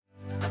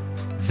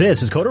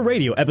This is Coder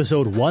Radio,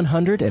 episode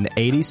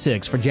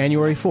 186 for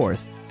January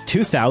 4th,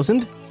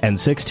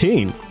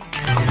 2016.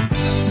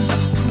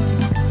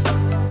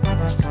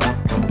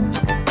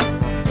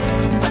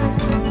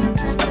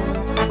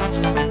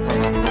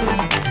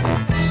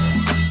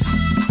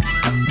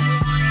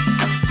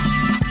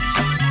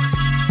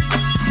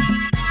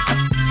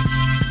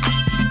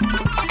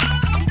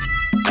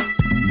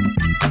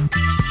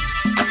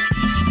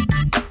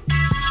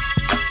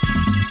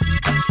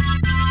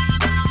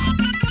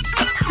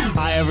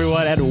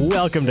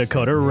 Welcome to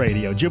Coder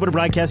Radio, Jupiter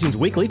Broadcasting's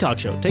weekly talk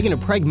show, taking a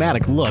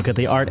pragmatic look at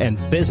the art and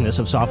business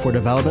of software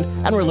development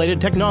and related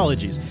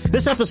technologies.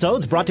 This episode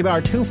is brought to you by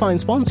our two fine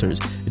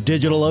sponsors,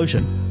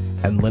 DigitalOcean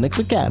and Linux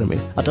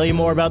Academy. I'll tell you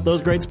more about those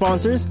great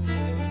sponsors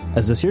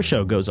as this here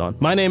show goes on.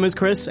 My name is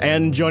Chris,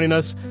 and joining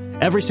us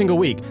every single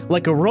week,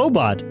 like a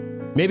robot,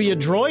 maybe a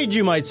droid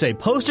you might say,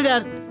 posted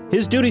at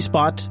his duty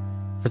spot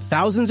for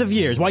thousands of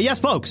years. Why, yes,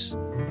 folks,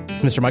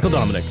 it's Mr. Michael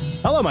Dominic.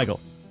 Hello, Michael.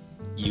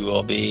 You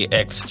will be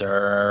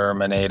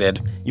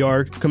exterminated.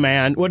 Your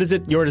command. What is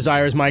it? Your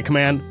desire is my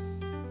command.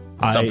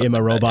 I am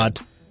a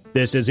robot.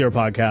 This is your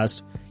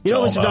podcast. You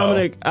know, Mr.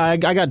 Dominic, I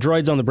got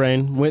droids on the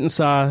brain. Went and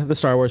saw the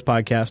Star Wars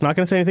podcast. Not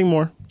going to say anything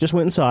more. Just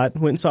went and saw it.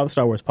 Went and saw the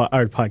Star Wars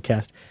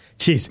podcast.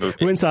 Jeez.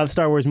 Went and saw the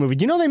Star Wars movie.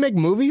 Do you know they make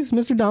movies,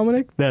 Mr.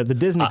 Dominic? The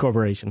Disney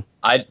Corporation.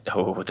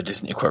 The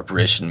Disney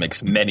Corporation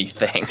makes many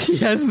things.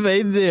 Yes,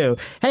 they do.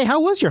 Hey,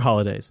 how was your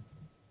holidays?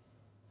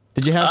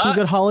 Did you have some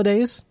good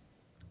holidays?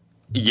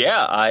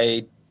 Yeah,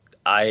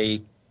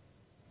 I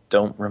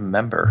don't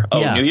remember.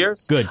 Oh, yeah. New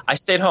Year's? Good. I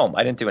stayed home.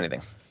 I didn't do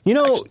anything. You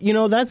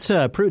know that's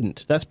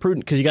prudent. That's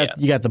prudent because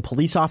you got the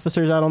police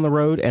officers out on the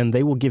road and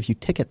they will give you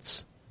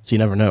tickets. So you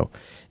never know.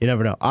 You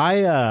never know.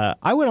 I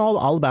went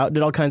all about,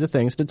 did all kinds of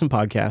things, did some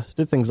podcasts,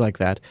 did things like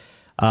that.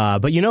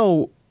 But you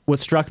know what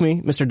struck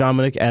me, Mr.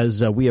 Dominic,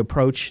 as we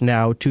approach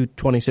now to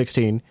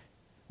 2016,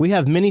 we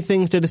have many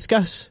things to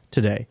discuss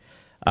today.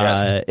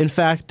 Yes. In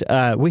fact,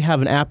 we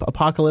have an app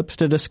apocalypse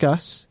to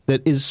discuss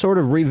that is sort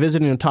of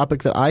revisiting a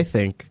topic that I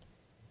think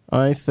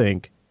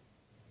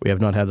we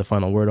have not had the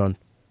final word on.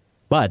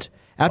 But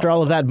after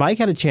all of that, Mike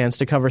had a chance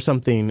to cover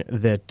something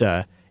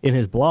that in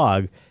his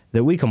blog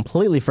that we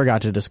completely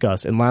forgot to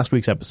discuss in last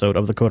week's episode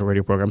of the Coder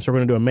Radio program. So we're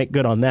going to do a make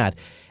good on that.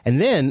 And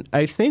then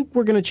I think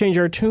we're going to change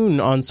our tune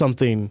on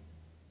something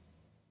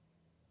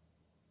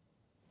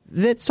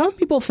that some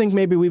people think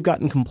maybe we've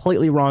gotten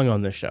completely wrong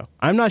on this show.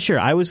 I'm not sure.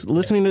 I was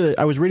reading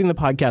the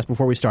podcast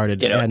before we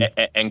started.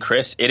 And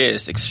Chris, it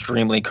is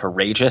extremely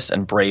courageous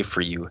and brave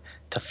for you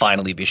to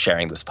finally be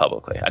sharing this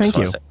publicly. Thank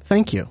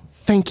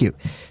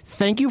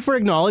you for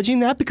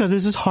acknowledging that, because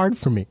this is hard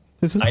for me.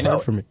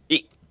 Hard for me.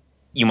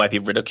 You might be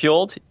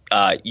ridiculed.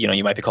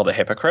 You might be called a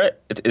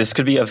hypocrite. This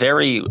could be a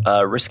very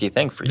risky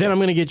thing for you. Then I'm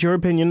going to get your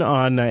opinion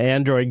on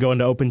Android going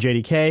to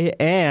OpenJDK,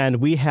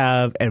 and we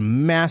have a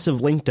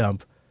massive link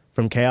dump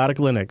from Chaotic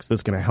Linux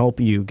that's going to help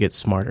you get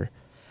smarter.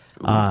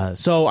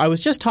 So I was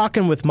just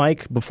talking with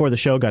Mike before the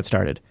show got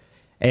started,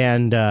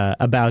 and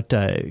about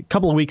a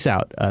couple of weeks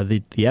out,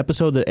 the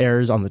episode that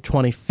airs on the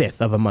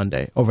 25th of a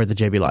Monday over at the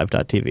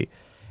jblive.tv.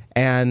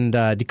 And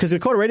because the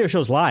Coder Radio show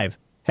is live.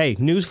 Hey,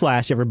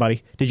 newsflash,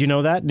 everybody. Did you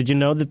know that? Did you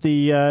know that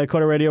the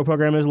Coder Radio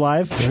program is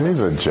live?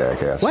 He's a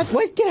jackass.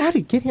 What?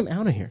 Get him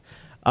out of here.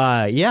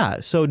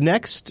 So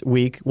next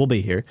week we'll be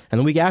here, and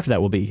the week after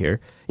that we'll be here.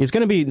 It's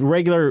going to be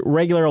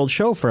regular old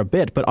show for a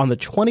bit, but on the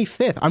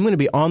 25th, I'm going to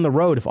be on the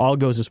road, if all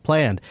goes as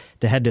planned,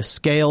 to head to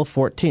Scale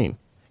 14.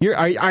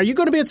 Are you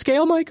going to be at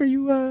Scale, Mike? Are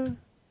you?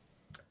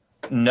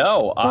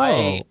 No,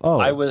 I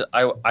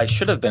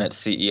should have been at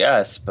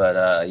CES,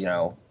 but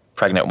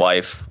pregnant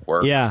wife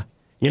work. Yeah,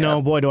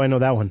 boy, do I know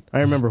that one.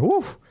 I remember.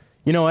 Whew.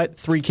 You know what?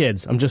 3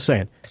 kids. I'm just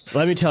saying.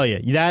 Let me tell you,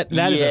 that is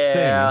a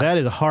thing. That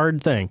is a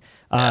hard thing.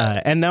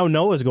 And now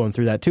Noah's going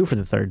through that too for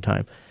the 3rd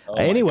time.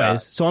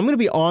 Anyways, so I'm going to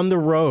be on the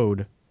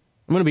road.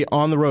 We're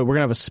going to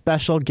have a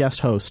special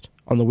guest host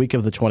on the week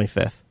of the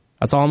 25th.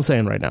 That's all I'm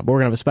saying right now. But we're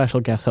going to have a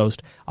special guest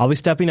host. I'll be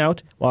stepping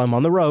out while I'm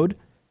on the road,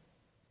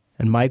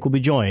 and Mike will be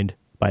joined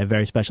by a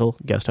very special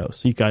guest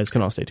host. So you guys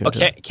can all stay tuned.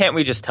 Can't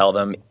we just tell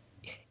them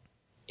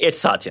it's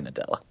Satya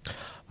Nadella?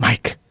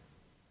 Mike,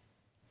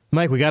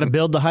 we got to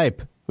build the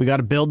hype.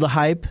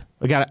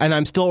 And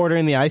I'm still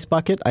ordering the ice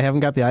bucket. I haven't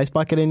got the ice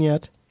bucket in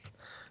yet.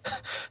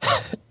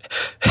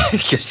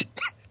 Because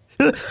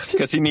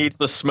he needs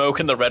the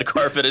smoke and the red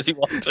carpet as he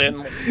walks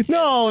in.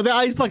 No, the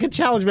ice bucket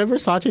challenge. Remember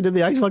Satya did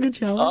the ice bucket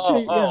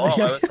challenge? I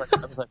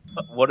was like,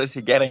 what is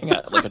he getting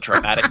at? Like a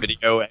dramatic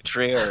video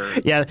entry? Or?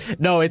 Yeah,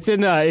 no, it's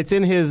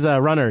in his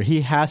runner.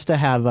 He has to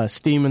have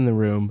steam in the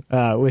room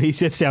when he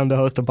sits down to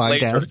host a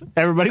podcast. Laser.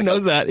 Everybody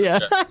knows that, yeah.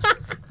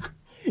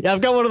 Yeah,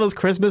 I've got one of those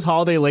Christmas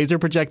holiday laser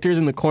projectors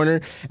in the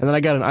corner, and then I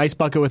got an ice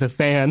bucket with a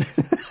fan.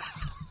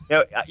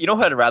 You know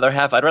what I'd rather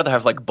have? I'd rather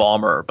have like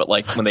Balmer, but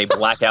like when they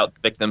black out the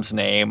victim's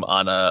name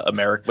on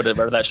America,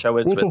 whatever that show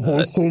is. With the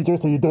voice changer,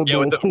 so you don't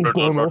know it's Steve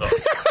Ballmer.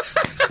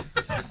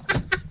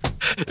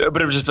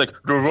 But it was just like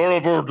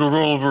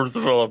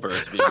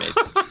developers being made.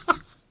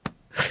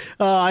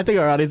 I think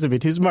our audience would be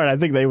too smart. I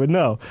think they would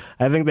know.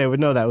 I think they would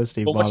know that was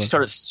Steve Ballmer. Once you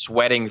started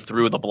sweating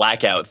through the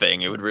blackout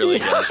thing, it would really...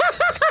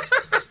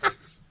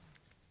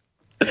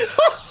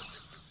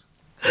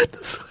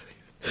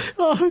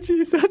 Oh,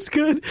 jeez, that's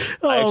good.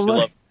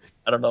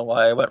 I don't know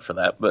why I went for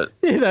that, but...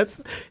 Yeah,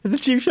 it's a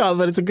cheap shot,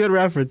 but it's a good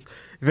reference.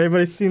 If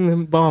anybody's seen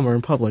the Ballmer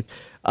in public.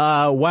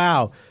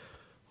 Wow.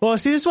 Well,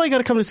 see, this is why you got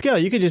to come to Scale.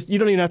 You don't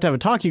even have to have a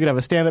talk. You could have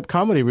a stand-up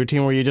comedy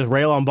routine where you just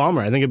rail on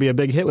Ballmer. I think it'd be a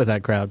big hit with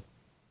that crowd.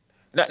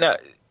 Now,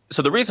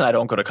 so the reason I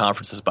don't go to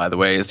conferences, by the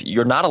way, is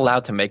you're not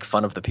allowed to make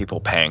fun of the people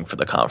paying for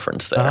the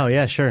conference there. Oh,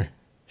 yeah, sure.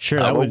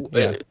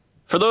 Yeah.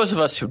 For those of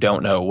us who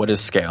don't know, what is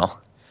Scale?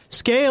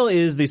 Scale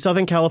is the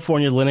Southern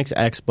California Linux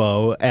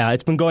Expo.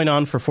 It's been going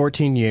on for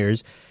 14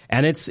 years,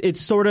 and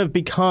it's sort of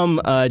become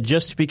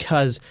just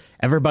because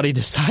everybody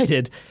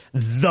decided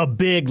the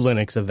big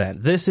Linux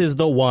event. This is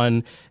the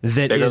one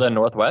that bigger is than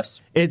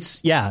Northwest.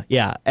 Yeah.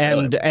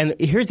 And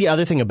here's the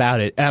other thing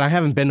about it, and I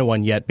haven't been to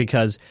one yet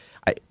because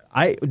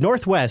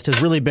Northwest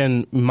has really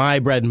been my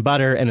bread and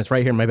butter, and it's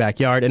right here in my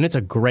backyard, and it's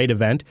a great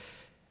event.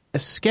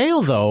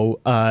 Scale,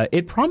 though,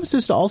 it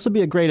promises to also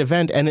be a great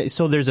event, and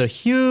so there's a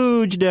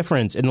huge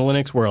difference in the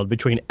Linux world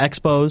between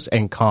expos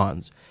and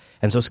cons.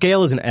 And so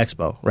Scale is an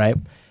expo, right?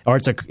 Or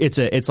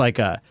it's like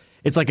a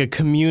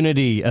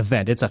community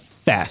event. It's a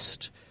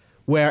fest.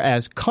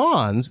 Whereas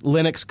cons,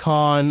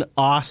 LinuxCon,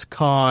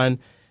 OSCon,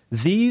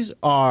 these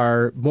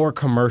are more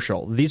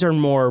commercial. These are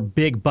more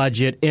big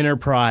budget,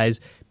 enterprise.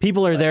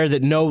 People are there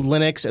that know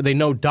Linux, they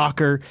know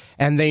Docker,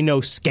 and they know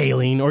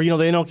scaling, or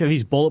they know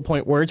these bullet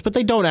point words, but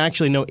they don't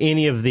actually know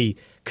any of the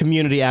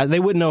community.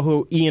 They wouldn't know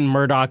who Ian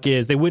Murdoch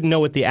is. They wouldn't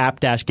know what the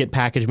app-get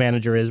package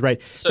manager is,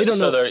 right? They don't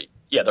know. They're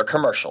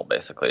commercial,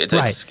 basically.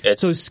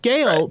 So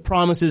Scale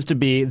promises to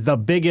be the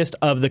biggest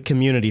of the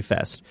community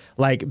fest,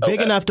 like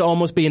big enough to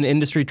almost be an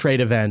industry trade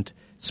event,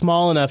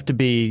 small enough to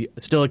be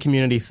still a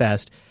community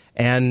fest.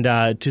 And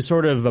to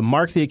sort of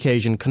mark the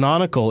occasion,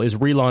 Canonical is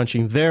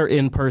relaunching their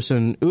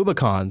in-person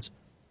UbiCons.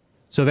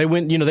 So they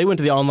went to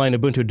the online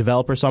Ubuntu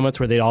developer summits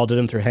where they all did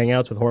them through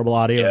Hangouts with horrible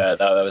audio. Yeah,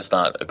 that was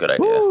not a good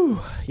idea. Woo!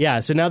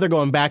 Yeah, so now they're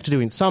going back to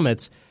doing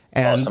summits,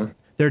 and awesome.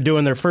 They're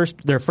doing their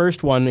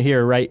first one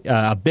here, right?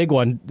 A big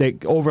one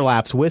that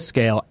overlaps with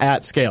Scale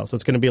at Scale. So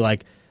it's going to be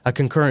like a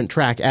concurrent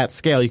track at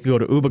Scale. You could go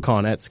to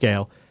UbiCon at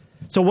Scale.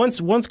 So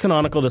once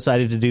Canonical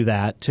decided to do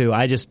that too,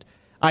 I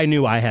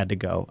knew I had to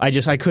go. I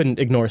couldn't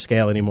ignore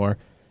Scale anymore.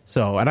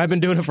 So, and I've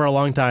been doing it for a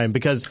long time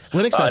because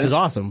Linux Fest is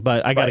awesome,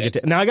 but I got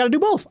to now I got to do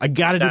both. I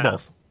got to do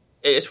both.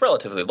 It's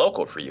relatively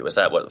local for you. Is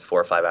that what,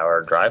 4 or 5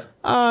 hour drive?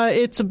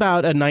 It's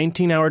about a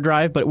 19-hour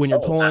drive, but when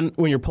you're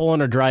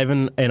pulling or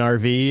driving an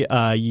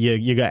RV,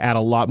 you got to add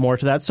a lot more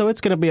to that. So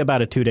it's going to be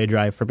about a 2-day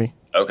drive for me.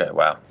 Okay,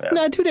 wow. Yeah.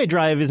 No, a 2-day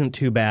drive isn't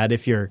too bad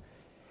if you're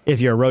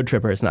a road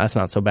tripper. That's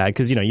not so bad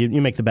because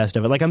you make the best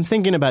of it. Like I'm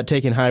thinking about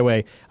taking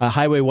Highway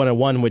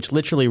 101, which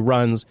literally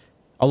runs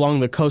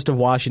along the coast of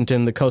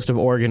Washington, the coast of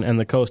Oregon, and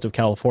the coast of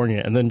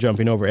California, and then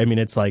jumping over. I mean,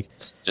 it's like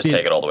just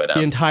take it all the way down.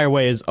 The entire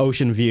way is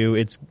ocean view.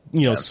 It's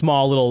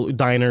small little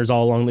diners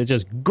all along. It's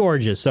just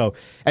gorgeous. So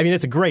I mean,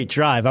 it's a great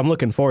drive. I'm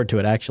looking forward to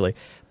it actually.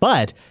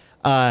 But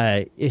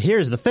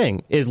here's the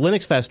thing: is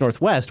Linux Fest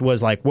Northwest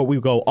was like what we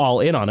go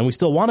all in on, and we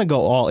still want to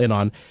go all in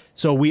on.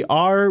 So we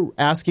are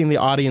asking the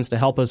audience to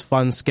help us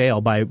fund Scale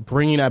by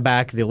bringing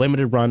back the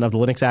limited run of the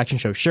Linux Action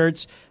Show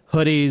shirts,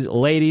 hoodies,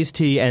 ladies'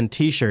 tee, and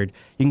T-shirt.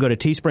 You can go to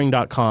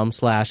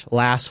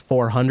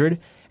teespring.com/last400.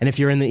 And if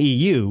you're in the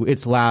EU,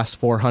 it's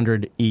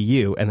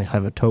last400EU, and they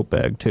have a tote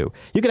bag, too.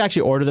 You could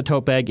actually order the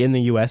tote bag in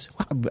the U.S.,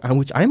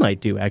 which I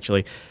might do,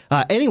 actually.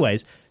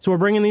 Anyways, so we're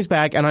bringing these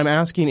back, and I'm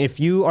asking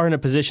if you are in a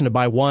position to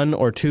buy 1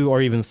 or 2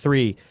 or even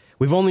 3.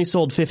 We've only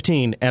sold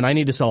 15, and I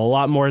need to sell a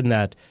lot more than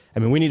that. I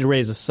mean, we need to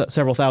raise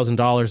several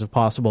 $1,000s if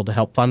possible to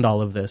help fund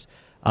all of this.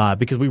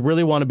 Because we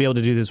really want to be able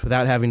to do this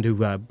without having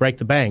to break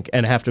the bank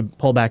and have to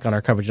pull back on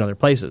our coverage in other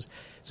places.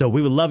 So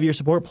we would love your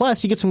support.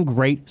 Plus, you get some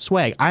great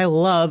swag. I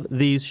love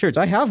these shirts.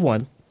 I have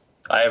one.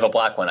 I have a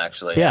black one,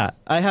 actually. Yeah,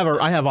 I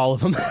have all of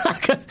them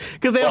because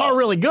they are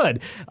really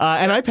good,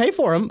 and I pay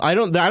for them. I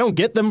don't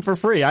get them for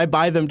free. I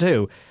buy them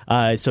too.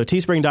 So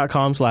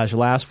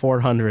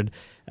teespring.com/last400.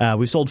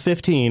 We've sold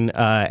 15,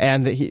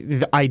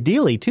 and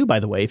ideally too. By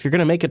the way, if you're going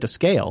to make it to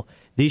Scale,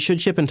 these should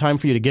ship in time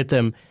for you to get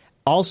them.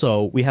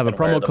 Also, we have a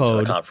promo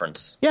code.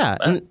 Conference. Yeah,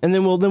 and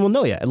then we'll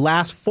know you.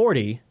 Last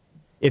 40.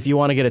 If you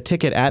want to get a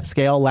ticket at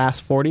Scale,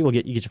 last 40, you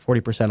get you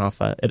 40%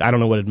 off. I don't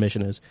know what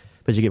admission is,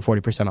 but you get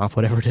 40% off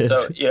whatever it is.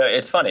 So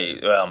it's funny.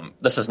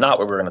 This is not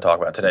what we're going to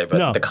talk about today,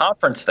 but the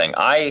conference thing.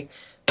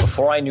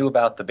 Before I knew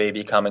about the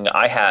baby coming,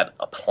 I had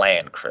a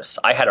plan, Chris.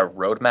 I had a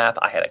roadmap.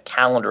 I had a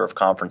calendar of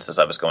conferences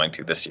I was going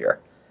to this year.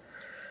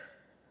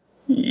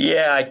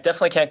 Yeah, I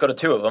definitely can't go to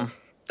 2 of them.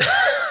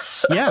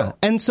 Yeah,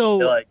 and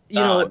so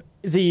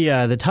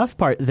the tough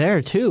part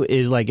there too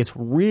is like it's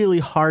really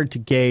hard to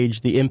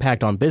gauge the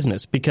impact on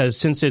business because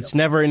since it's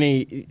never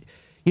any.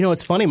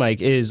 It's funny,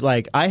 Mike, is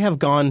like I have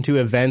gone to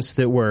events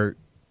that were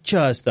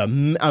just a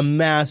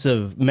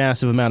massive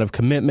amount of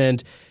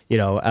commitment.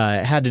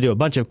 Had to do a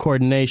bunch of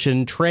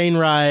coordination, train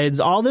rides,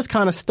 all this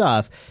kind of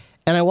stuff.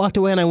 And I walked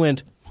away and I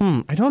went,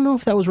 I don't know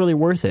if that was really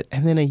worth it.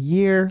 And then a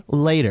year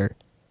later,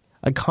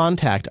 a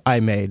contact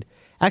I made,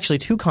 actually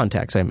 2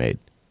 contacts I made,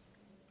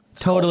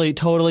 totally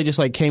just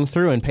like came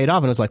through and paid off.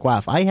 And it was like, wow,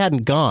 if I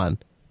hadn't gone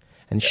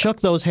and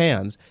shook those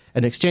hands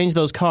and exchanged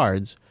those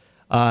cards,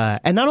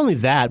 and not only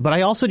that, but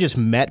I also just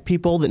met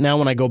people that now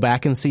when I go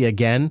back and see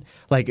again,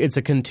 like it's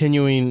a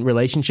continuing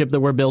relationship that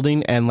we're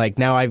building. And like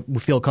now I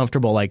feel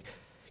comfortable, like,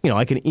 you know,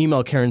 I can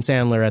email Karen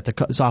Sandler at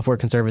the Software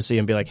Conservancy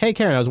and be like, hey,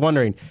 Karen, I was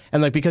wondering.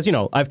 And like, because, you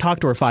know, I've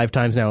talked to her 5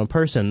 times now in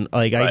person,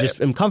 like I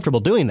just am comfortable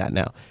doing that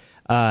now.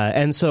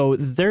 And so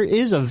there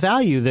is a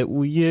value that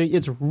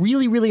it's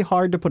really, really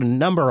hard to put a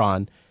number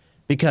on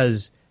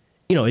because,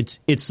 you know,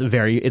 it's a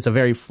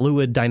very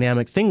fluid,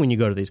 dynamic thing when you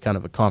go to these kind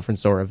of a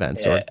conference or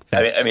events. Yeah. Or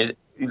events. I mean,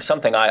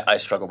 something I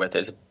struggle with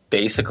is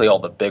basically all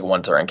the big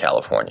ones are in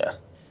California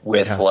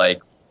with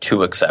like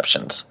 2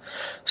 exceptions.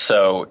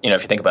 So, you know,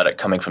 if you think about it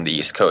coming from the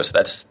East Coast,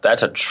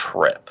 that's a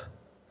trip.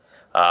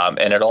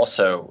 And it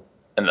also,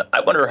 and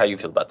I wonder how you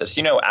feel about this.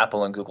 You know,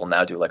 Apple and Google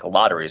now do like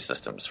lottery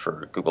systems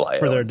for Google I/O.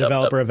 For their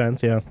developer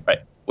events, yeah. Right,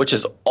 which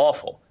is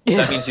awful.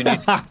 That means you need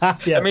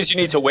that means you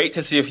need to wait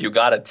to see if you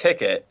got a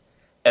ticket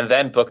and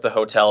then book the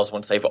hotels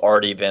once they've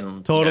already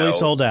been totally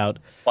sold out.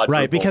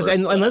 Right, because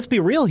and let's be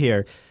real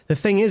here. The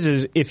thing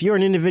is if you're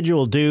an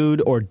individual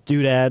dude or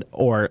dudette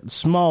or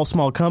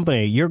small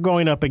company, you're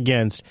going up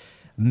against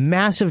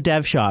massive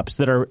dev shops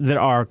that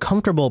are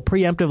comfortable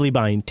preemptively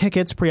buying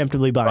tickets,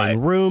 preemptively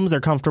buying rooms. They're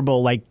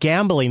comfortable like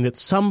gambling that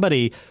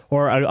somebody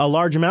or a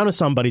large amount of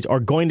somebody's are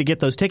going to get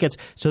those tickets.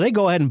 So they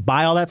go ahead and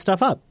buy all that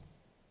stuff up.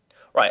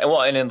 Right.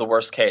 Well, and in the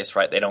worst case,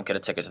 right, they don't get a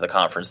ticket to the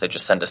conference. They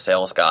just send a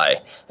sales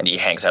guy and he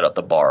hangs out at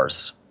the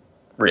bars.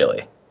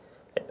 Really.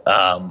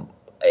 I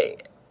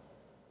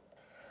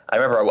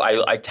remember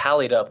I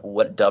tallied up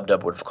what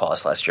Dub would have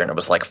cost last year, and it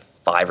was like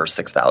 $5,000 or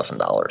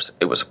 $6,000.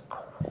 It was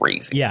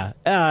crazy. Yeah,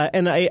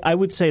 and I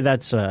would say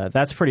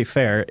that's pretty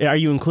fair. Are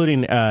you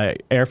including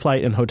air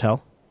flight and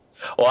hotel?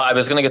 Well, I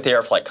was going to get the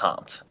air flight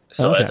comped,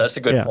 so that's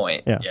a good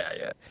point. Yeah,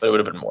 but it would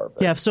have been more.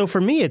 But. Yeah, so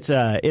for me, it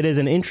is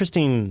an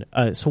interesting.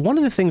 So one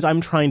of the things I'm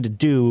trying to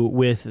do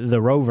with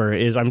the Rover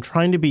is I'm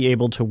trying to be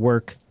able to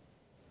work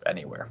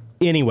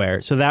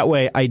anywhere, so that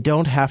way I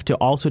don't have to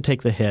also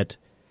take the hit.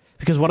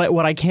 Because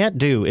what I can't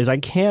do is I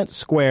can't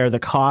square the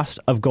cost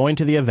of going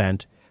to the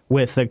event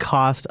with the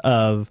cost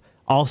of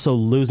also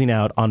losing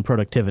out on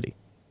productivity.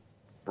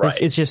 Right.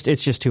 It's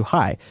just too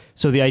high.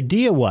 So the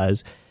idea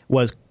was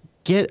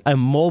get a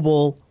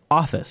mobile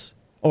office,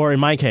 or in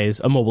my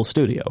case, a mobile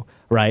studio,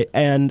 right?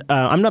 And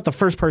I'm not the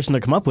first person to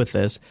come up with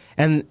this.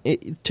 And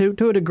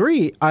to a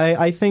degree,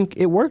 I think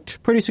it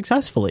worked pretty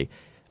successfully.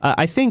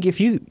 I think if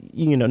you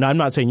know, now I'm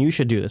not saying you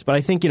should do this, but I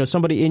think, you know,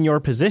 somebody in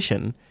your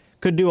position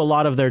could do a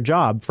lot of their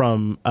job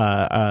from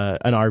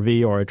an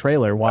RV or a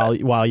trailer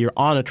while you're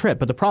on a trip.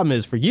 But the problem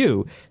is for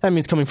you, that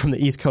means coming from the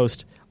East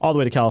Coast all the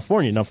way to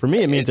California. Now, for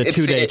me, it means a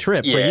 2-day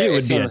trip. For you, it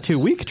would be a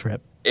 2-week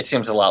trip. It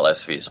seems a lot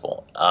less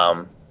feasible.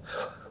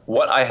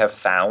 What I have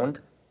found,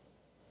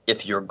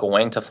 if you're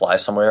going to fly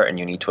somewhere and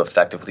you need to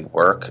effectively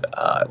work,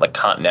 like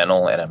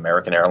Continental and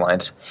American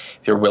Airlines,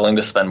 if you're willing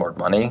to spend more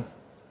money,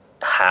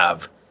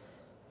 have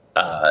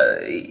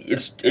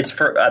it's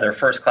for either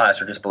first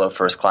class or just below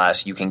first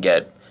class. You can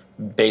get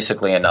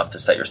basically enough to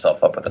set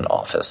yourself up with an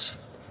office.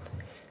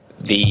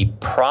 The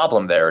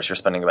problem there is you're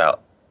spending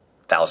about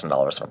 $1,000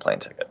 on a plane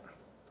ticket.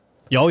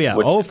 Oh, yeah.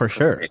 Oh, for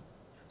sure.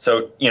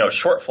 So, you know,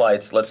 short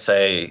flights, let's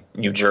say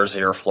New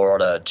Jersey or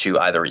Florida to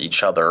either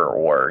each other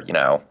or, you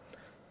know,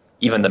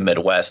 even the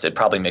Midwest, it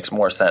probably makes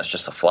more sense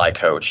just to fly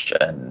coach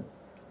and,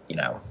 you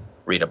know,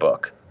 read a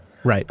book.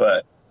 Right.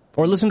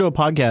 Or listen to a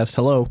podcast.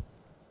 Hello.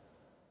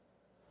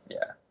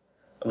 Yeah.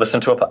 Listen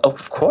to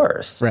of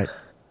course. Right.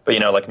 But, you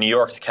know, like New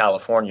York to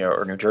California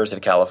or New Jersey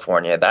to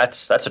California,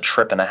 that's a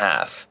trip and a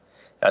half.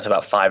 That's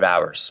about 5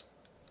 hours.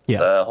 Yeah.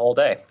 It's a whole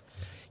day.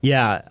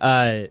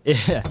 Yeah.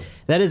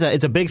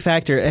 It's a big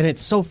factor. And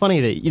it's so funny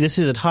that this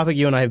is a topic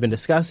you and I have been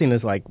discussing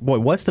is like, boy,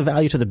 what's the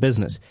value to the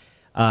business?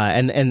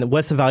 And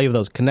what's the value of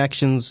those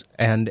connections?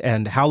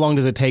 And how long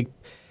does it take?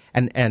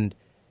 And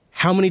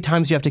how many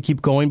times do you have to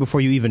keep going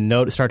before you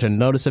even start to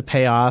notice a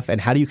payoff?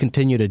 And how do you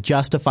continue to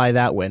justify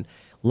that when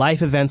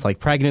life events like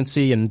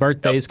pregnancy and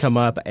birthdays come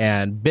up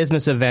and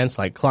business events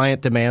like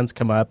client demands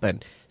come up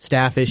and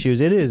staff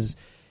issues? It is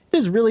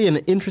really an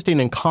interesting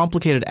and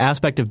complicated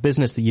aspect of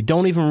business that you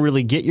don't even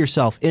really get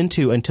yourself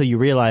into until you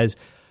realize,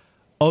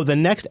 oh, the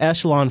next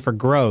echelon for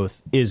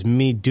growth is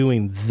me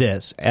doing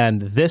this.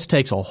 And this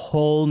takes a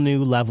whole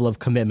new level of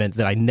commitment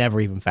that I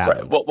never even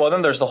fathomed. Right. Well,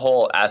 then there's the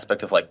whole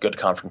aspect of like good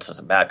conferences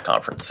and bad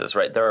conferences,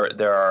 right?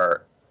 There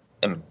are,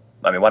 I mean,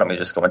 why don't we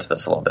just go into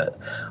this a little bit?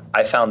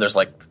 I found there's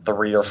like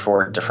 3 or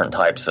 4 different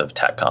types of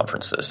tech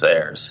conferences.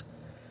 There's,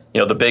 you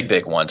know, the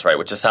big ones, right?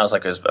 Which just sounds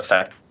like is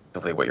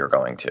effectively what you're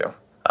going to.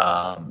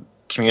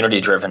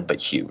 Community-driven but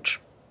huge.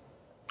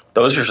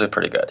 Those are usually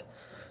pretty good.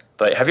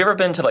 But have you ever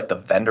been to like the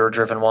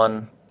vendor-driven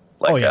one?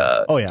 Like,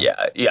 oh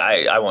yeah. Yeah.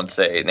 I won't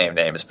say name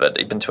names, but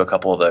I've been to a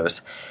couple of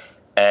those.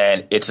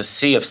 And it's a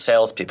sea of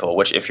salespeople,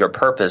 which if your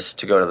purpose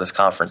to go to this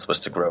conference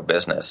was to grow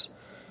business,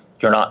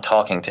 you're not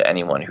talking to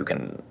anyone who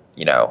can,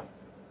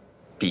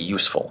 be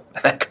useful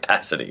in that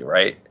capacity,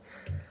 right?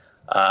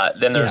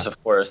 Then there's,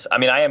 of course,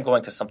 I am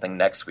going to something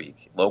next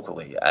week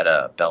locally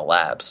at Bell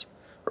Labs,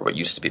 or what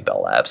used to be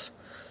Bell Labs.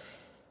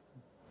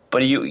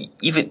 But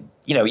even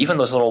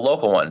those little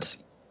local ones,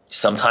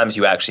 sometimes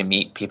you actually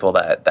meet people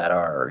that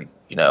are,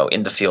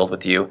 in the field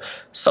with you.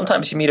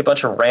 Sometimes you meet a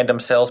bunch of random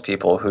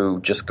salespeople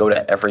who just go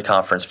to every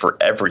conference for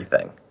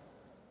everything.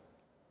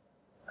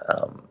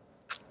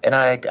 And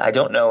I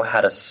don't know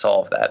how to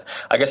solve that.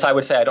 I guess I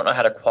would say I don't know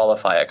how to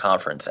qualify a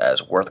conference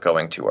as worth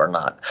going to or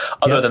not,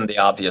 other than the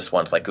obvious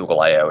ones like Google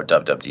I/O,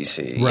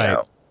 WWDC,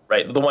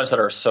 right? The ones that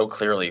are so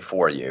clearly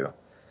for you.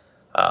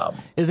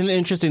 Isn't it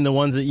interesting the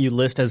ones that you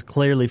list as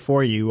clearly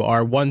for you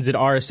are ones that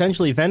are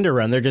essentially vendor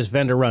run? They're just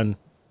vendor run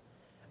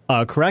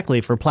correctly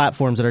for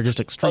platforms that are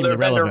just extremely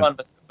relevant. Vendor run,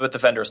 but the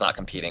vendor's not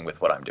competing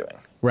with what I'm doing.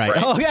 Right?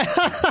 Oh,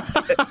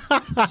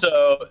 yeah.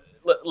 So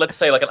let's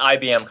say like an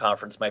IBM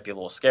conference might be a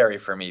little scary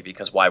for me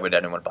because why would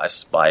anyone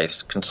buy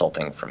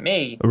consulting from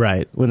me?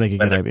 Right, when they could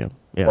get IBM.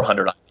 Yeah.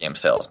 400 IBM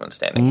salesmen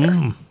standing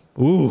there.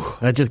 Ooh,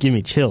 that just gives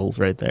me chills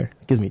right there.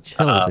 It gives me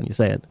chills when you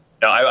say it.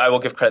 No, I will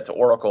give credit to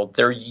Oracle.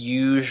 They're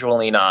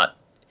usually not,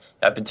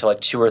 I've been to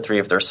like 2 or 3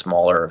 of their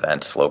smaller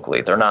events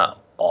locally. They're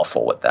not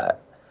awful with that.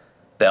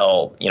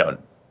 They'll, it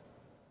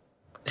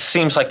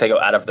seems like they go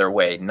out of their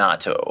way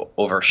not to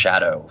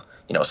overshadow,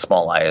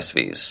 small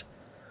ISVs,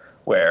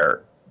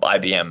 where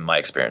IBM, my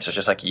experience, is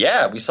just like,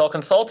 we sell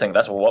consulting.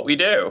 That's what we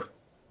do.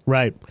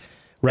 Right.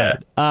 Yeah.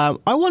 I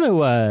want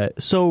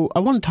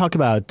to talk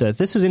about,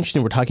 this is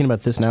interesting. We're talking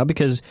about this now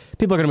because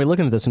people are going to be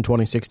looking at this in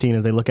 2016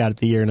 as they look out at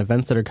the year and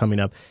events that are coming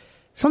up.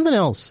 Something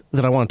else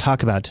that I want to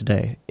talk about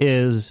today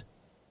is,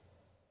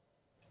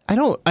 I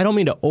don't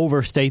mean to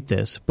overstate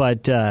this,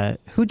 but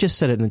who just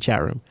said it in the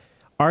chat room?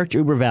 Arch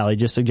Uber Valley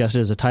just suggested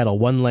as a title,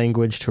 One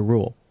Language to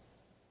Rule.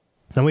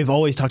 Now, we've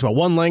always talked about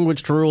one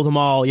language to rule them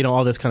all,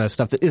 all this kind of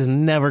stuff. That is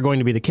never going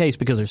to be the case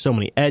because there's so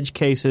many edge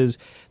cases.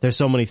 There's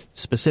so many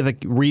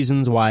specific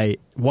reasons why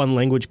one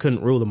language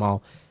couldn't rule them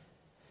all.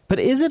 But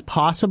is it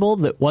possible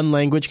that one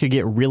language could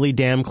get really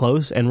damn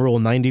close and rule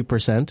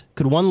 90%?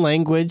 Could one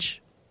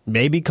language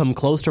maybe come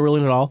close to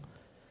ruling it all?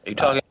 Are you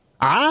talking?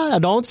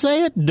 Don't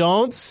say it.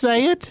 Don't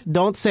say it.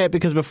 Don't say it,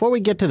 because before we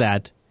get to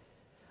that,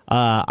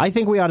 I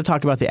think we ought to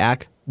talk about the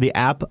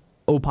app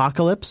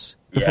apocalypse.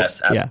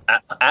 Yes,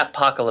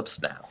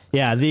 Apocalypse Now.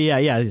 Yeah,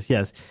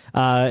 yes.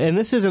 And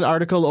this is an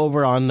article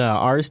over on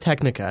Ars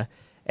Technica,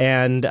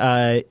 and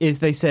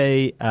they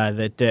say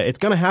that it's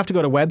going to have to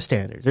go to web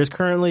standards. There's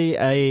currently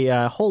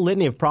a whole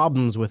litany of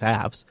problems with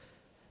apps.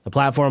 The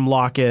platform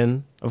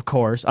lock-in, of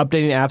course.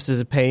 Updating apps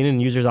is a pain,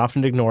 and users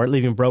often ignore it,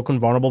 leaving broken,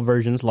 vulnerable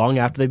versions long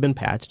after they've been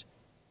patched.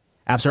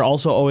 Apps are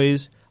also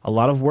always a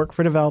lot of work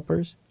for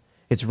developers.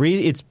 It's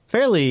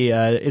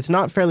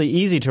not fairly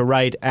easy to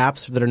write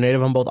apps that are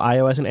native on both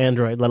iOS and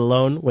Android, let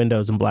alone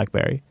Windows and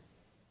BlackBerry.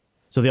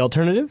 So the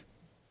alternative?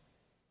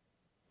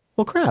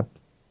 Well, crap.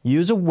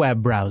 Use a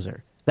web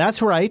browser.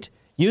 That's right.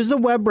 Use the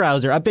web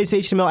browser. Updates to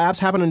HTML apps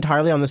happen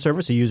entirely on the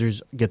server, so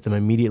users get them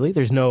immediately.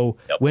 There's no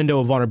window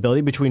of vulnerability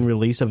between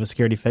release of a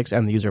security fix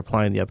and the user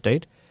applying the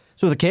update.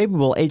 So with a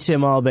capable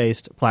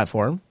HTML-based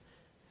platform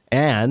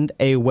and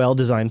a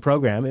well-designed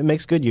program, that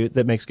makes good use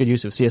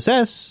of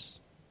CSS.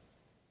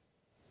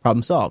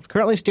 Problem solved.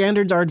 Currently,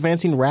 standards are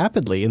advancing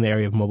rapidly in the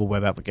area of mobile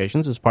web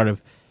applications as part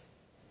of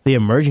the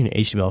emerging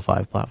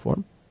HTML5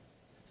 platform.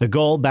 The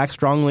goal, backed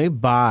strongly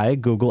by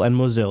Google and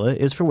Mozilla,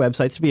 is for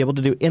websites to be able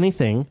to do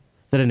anything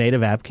that a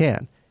native app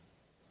can.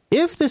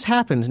 If this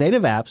happens,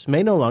 native apps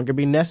may no longer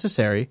be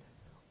necessary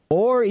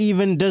or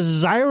even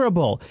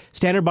desirable.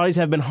 Standard bodies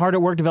have been hard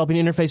at work developing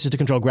interfaces to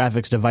control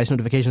graphics, device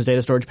notifications,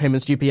 data storage,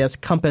 payments, GPS,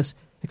 compass,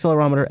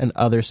 accelerometer, and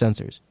other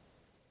sensors,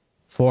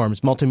 forms,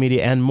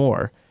 multimedia, and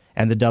more.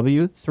 And the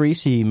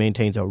W3C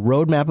maintains a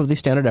roadmap of these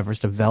standard efforts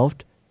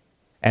developed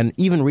and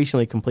even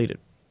recently completed.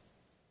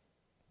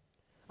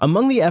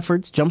 Among the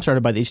efforts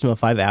jump-started by the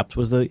HTML5 apps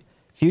was the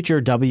future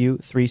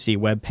W3C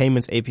Web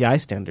Payments API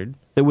standard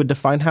that would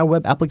define how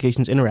web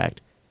applications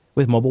interact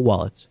with mobile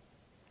wallets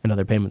and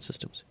other payment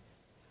systems.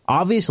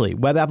 Obviously,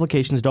 web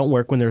applications don't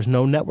work when there's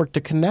no network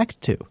to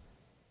connect to.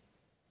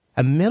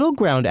 A middle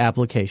ground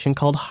application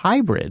called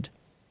Hybrid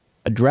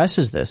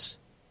addresses this,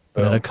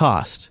 but at a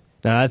cost.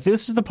 Now,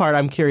 this is the part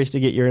I'm curious to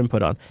get your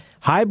input on.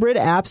 Hybrid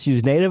apps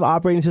use native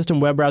operating system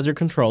web browser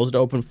controls to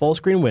open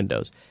full-screen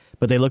windows,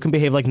 but they look and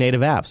behave like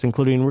native apps,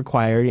 including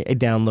requiring a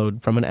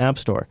download from an app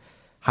store.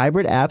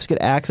 Hybrid apps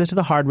get access to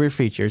the hardware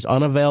features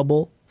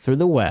unavailable through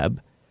the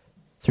web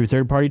through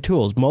third-party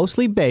tools,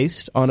 mostly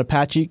based on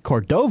Apache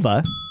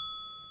Cordova.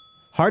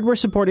 Hardware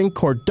supporting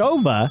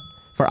Cordova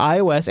for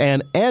iOS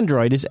and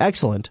Android is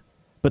excellent,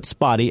 but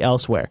spotty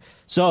elsewhere.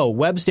 So,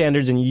 web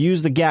standards, and you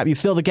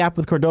fill the gap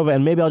with Cordova,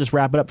 and maybe I'll just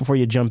wrap it up before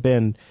you jump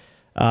in.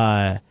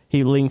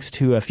 He links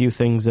to a few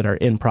things that are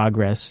in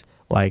progress,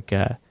 like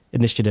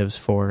initiatives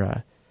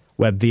for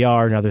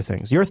WebVR and other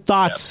things. Your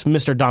thoughts,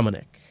 Mr.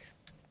 Dominic?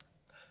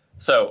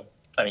 So,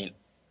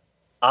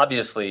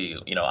 obviously,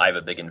 I have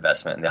a big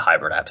investment in the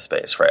hybrid app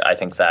space, right? I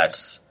think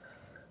that's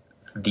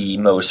the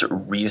most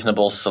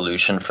reasonable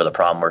solution for the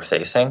problem we're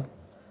facing.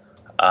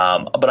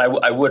 But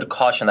I would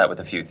caution that with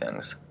a few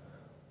things.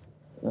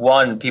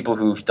 One, people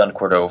who've done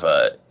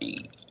Cordova,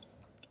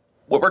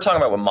 what we're talking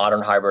about with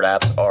modern hybrid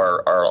apps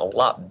are a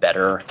lot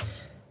better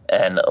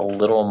and a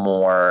little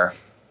more,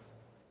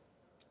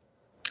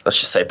 let's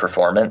just say,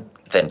 performant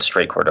than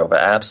straight Cordova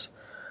apps.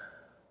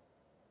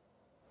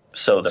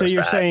 So are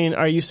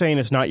you saying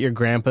it's not your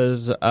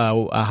grandpa's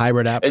a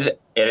hybrid app? It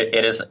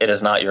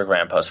is not your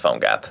grandpa's phone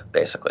gap,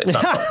 basically. It's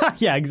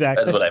not yeah,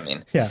 exactly. That's what I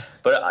mean. Yeah.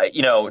 But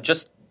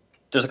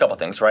there's a couple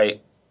things,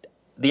 right?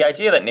 The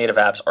idea that native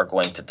apps are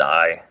going to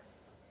die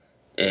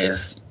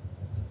is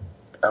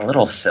a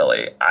little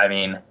silly. I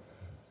mean,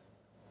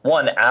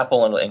 one,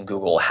 Apple and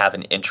Google have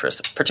an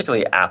interest,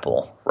 particularly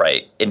Apple,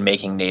 right, in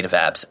making native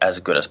apps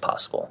as good as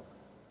possible.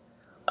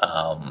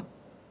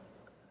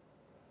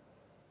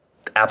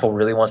 Apple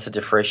really wants to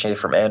differentiate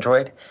from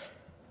Android,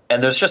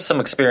 and there's just some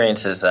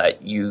experiences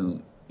that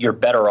you're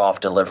better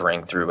off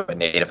delivering through a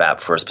native app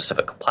for a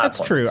specific platform.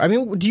 That's true. I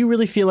mean, do you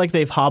really feel like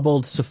they've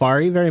hobbled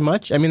Safari very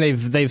much? I mean,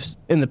 they've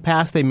in the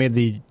past they made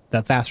the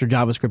faster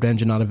JavaScript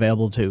engine not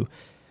available to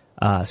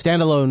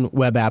standalone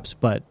web apps,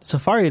 but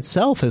Safari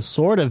itself has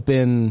sort of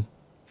been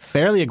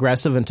fairly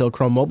aggressive until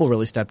Chrome Mobile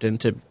really stepped in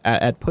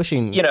at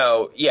pushing. With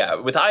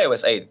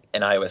iOS 8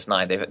 and iOS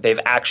 9, they've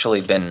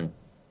actually been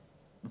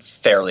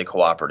fairly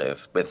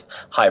cooperative with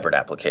hybrid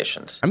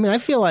applications. I mean, I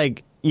feel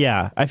like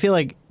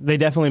they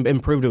definitely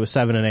improved it with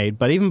 7 and 8,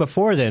 but even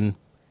before then,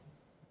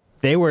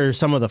 they were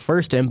some of the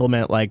first to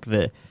implement like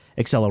the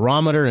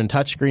accelerometer and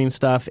touchscreen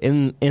stuff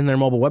in their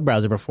mobile web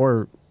browser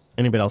before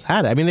anybody else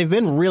had it. I mean, they've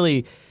been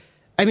really...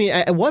 I mean,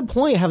 at what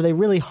point have they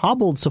really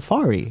hobbled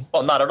Safari?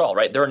 Well, not at all,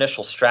 right? Their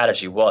initial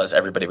strategy was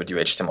everybody would do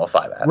HTML5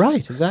 apps.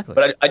 Right, exactly.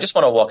 But I just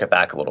want to walk it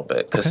back a little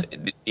bit, because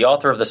the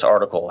author of this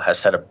article has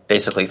set up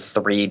basically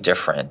 3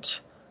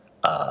 different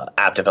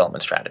app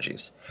development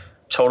strategies.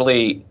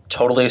 Totally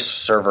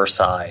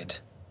server-side,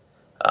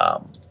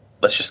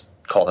 let's just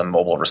call them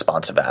mobile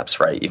responsive apps,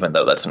 right? Even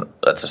though that's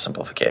a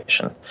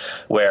simplification,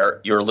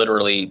 where you're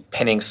literally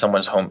pinning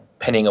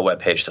a web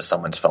page to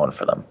someone's phone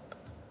for them.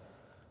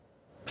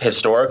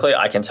 Historically,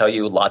 I can tell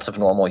you lots of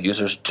normal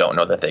users don't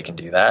know that they can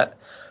do that,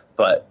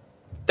 but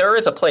there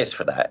is a place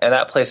for that, and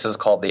that place is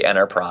called the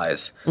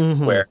enterprise,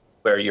 where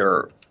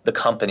the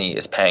company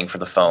is paying for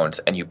the phones,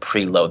 and you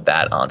preload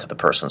that onto the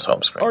person's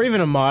home screen. Or even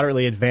a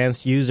moderately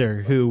advanced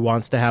user who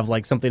wants to have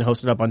like something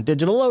hosted up on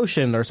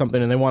DigitalOcean or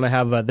something, and they want to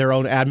have their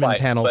own admin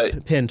panel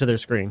pinned to their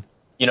screen.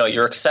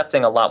 You're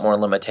accepting a lot more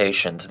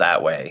limitations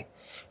that way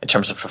in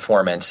terms of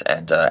performance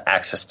and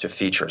access to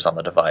features on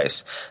the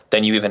device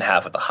than you even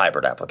have with a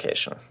hybrid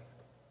application.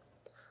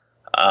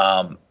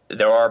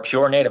 There are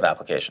pure native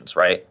applications,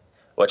 right?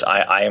 Which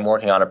I am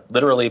working on,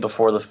 literally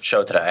before the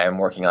show today, I am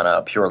working on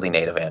a purely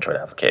native Android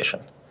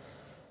application.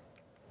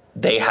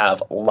 They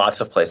have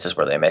lots of places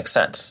where they make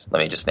sense. Let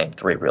me just name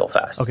 3 real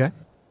fast. Okay.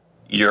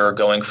 You're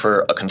going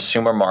for a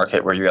consumer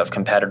market where you have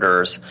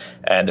competitors,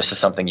 and this is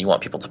something you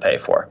want people to pay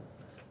for.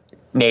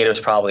 Native's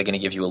probably going to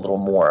give you a little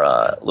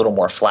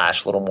more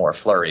flash, a little more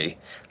flurry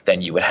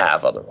than you would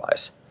have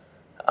otherwise.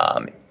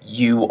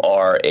 You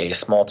are a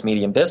small to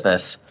medium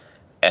business,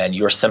 and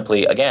you're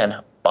simply,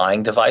 again,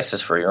 buying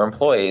devices for your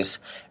employees,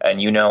 and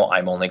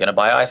I'm only going to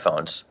buy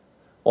iPhones.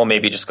 Well,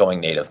 maybe just going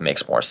native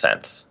makes more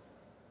sense.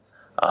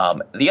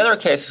 The other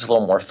case is a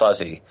little more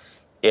fuzzy.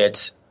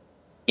 It's,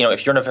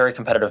 if you're in a very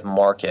competitive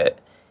market,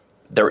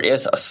 there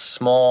is a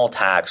small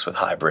tax with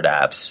hybrid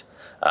apps,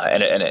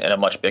 and a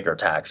much bigger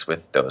tax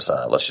with those,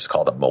 let's just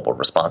call them mobile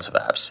responsive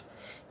apps,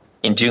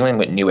 in dealing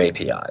with new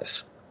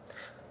APIs.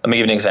 Let me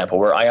give you an example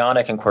where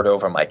Ionic and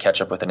Cordova might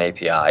catch up with an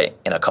API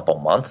in a couple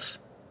months.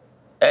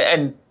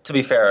 And to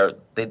be fair,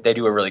 they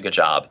do a really good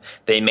job.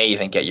 They may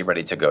even get you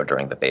ready to go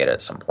during the beta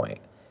at some point.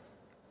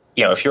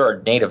 If you're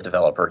a native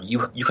developer,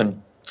 you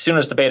can, as soon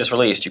as the beta is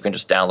released, you can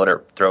just download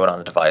it, throw it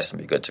on a device, and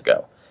be good to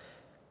go.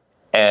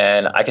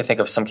 And I can think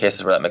of some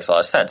cases where that makes a lot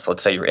of sense.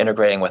 Let's say you're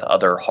integrating with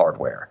other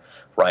hardware,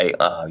 right?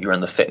 You're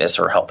in the fitness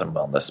or health and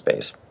wellness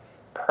space.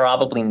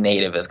 Probably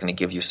native is going to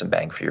give you some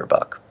bang for your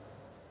buck.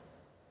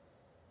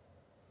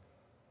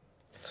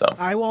 So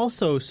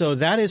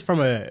that is from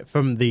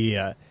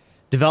the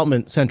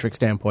development-centric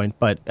standpoint,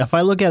 but if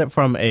I look at it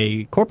from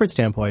a corporate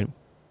standpoint,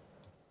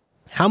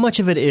 how much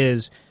of it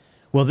is,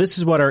 well, this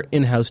is what our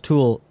in-house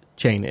tool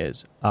chain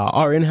is.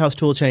 Our in-house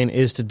tool chain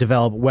is to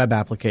develop web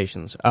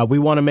applications. We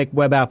want to make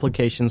web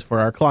applications for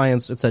our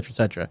clients, et cetera, et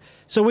cetera.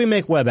 So we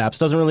make web apps.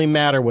 Doesn't really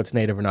matter what's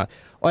native or not.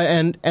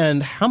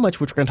 And how much,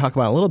 which we're going to talk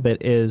about in a little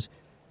bit, is,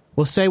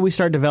 well, say we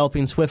start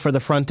developing Swift for the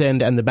front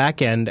end and the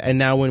back end, and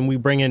now when we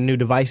bring in new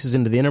devices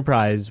into the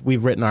enterprise,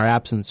 we've written our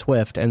apps in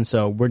Swift, and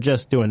so we're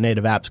just doing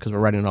native apps because we're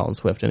writing it all in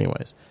Swift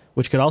anyways,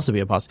 which could also be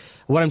a possibility.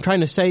 What I'm trying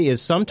to say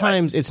is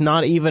sometimes it's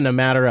not even a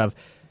matter of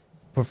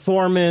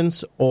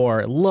performance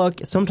or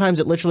look.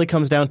 Sometimes it literally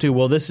comes down to,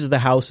 well, this is the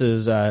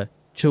house's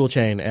tool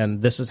chain,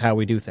 and this is how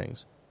we do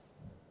things.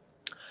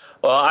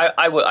 Well,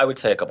 I would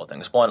say a couple of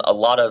things. One, a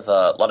lot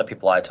of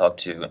people I talk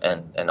to,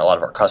 and a lot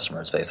of our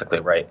customers, basically,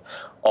 right,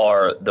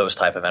 are those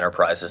type of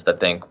enterprises that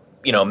think,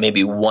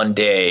 maybe one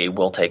day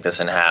we'll take this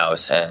in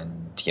house,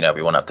 and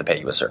we won't have to pay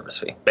you a service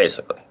fee,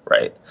 basically,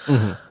 right?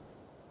 Mm-hmm.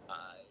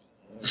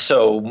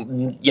 So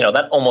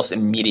that almost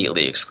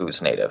immediately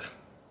excludes native.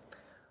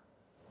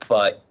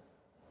 But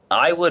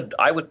I would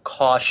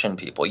caution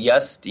people.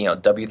 Yes,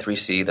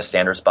 W3C, the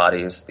standards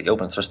bodies, the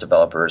open source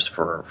developers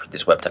for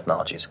these web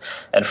technologies,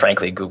 and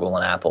frankly, Google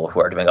and Apple, who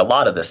are doing a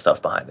lot of this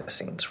stuff behind the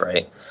scenes,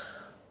 right,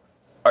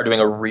 are doing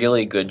a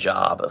really good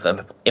job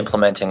of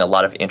implementing a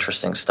lot of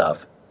interesting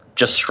stuff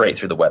just straight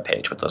through the web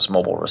page with those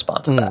mobile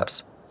responsive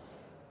apps.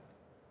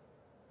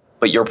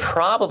 But you're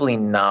probably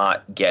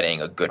not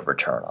getting a good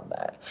return on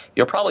that.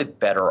 You're probably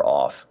better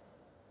off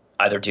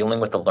either dealing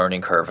with the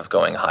learning curve of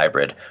going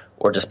hybrid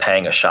or just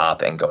paying a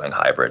shop and going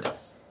hybrid.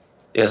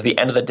 Because at the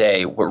end of the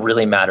day, what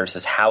really matters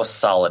is how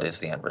solid is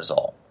the end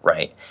result,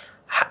 right?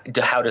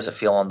 How does it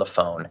feel on the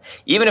phone?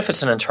 Even if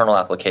it's an internal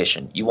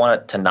application, you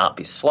want it to not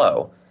be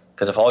slow,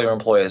 because if all your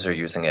employees are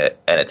using it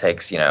and it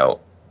takes,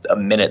 a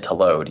minute to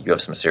load, you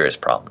have some serious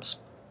problems.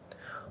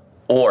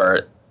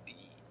 Or,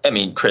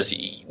 Chris,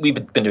 we've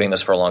been doing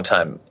this for a long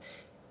time.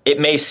 It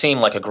may seem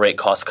like a great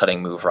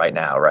cost-cutting move right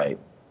now, right?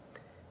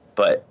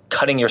 But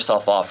cutting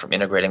yourself off from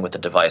integrating with the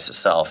device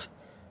itself,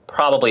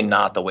 probably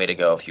not the way to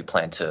go if you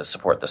plan to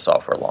support the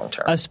software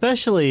long-term.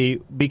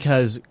 Especially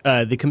because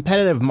the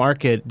competitive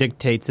market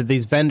dictates that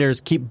these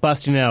vendors keep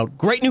busting out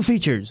great new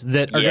features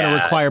that are going to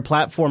require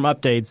platform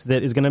updates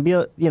that is going to be,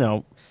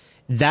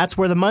 that's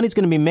where the money's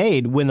going to be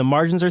made when the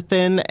margins are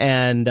thin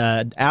and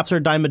apps are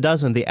a dime a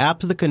dozen. The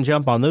apps that can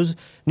jump on those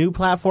new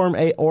platform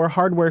or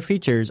hardware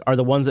features are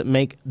the ones that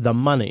make the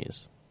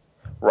monies.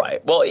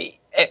 Right. Well,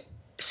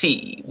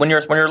 see, when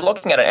you're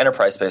looking at an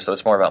enterprise space, so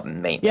it's more about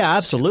maintenance. Yeah,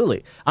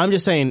 absolutely. I'm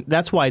just saying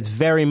that's why it's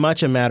very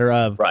much a matter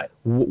of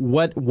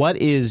what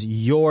is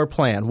your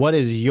plan? What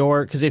is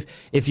your, because if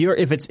it's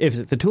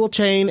the tool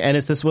chain and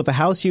it's this what the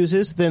house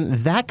uses, then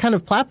that kind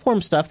of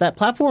platform stuff, that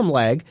platform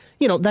lag,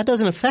 that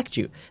doesn't affect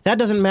you. That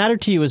doesn't matter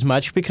to you as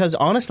much because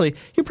honestly,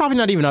 you're probably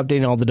not even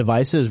updating all the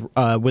devices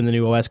when the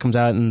new OS comes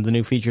out and the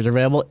new features are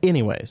available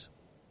anyways.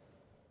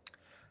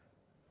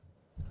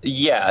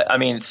 Yeah,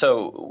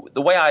 so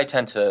the way I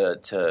tend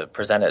to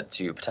present it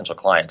to potential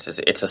clients is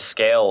it's a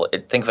scale.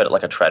 Think of it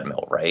like a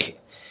treadmill, right?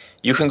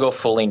 You can go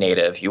fully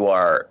native.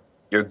 You're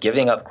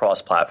giving up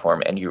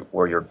cross-platform, and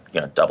you're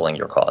doubling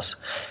your costs,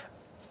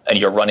 and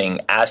you're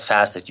running as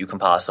fast as you can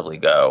possibly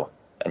go,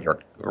 and you're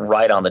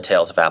right on the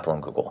tails of Apple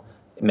and Google.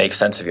 It makes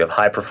sense if you have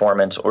high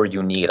performance, or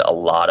you need a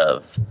lot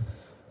of.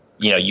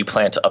 You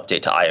plan to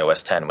update to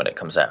iOS 10 when it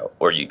comes out,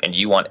 or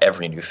you want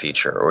every new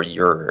feature, or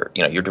you're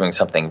doing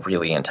something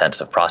really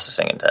intensive,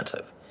 processing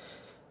intensive.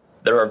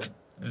 There are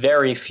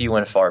very few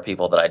and far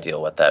people that I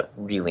deal with that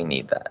really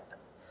need that.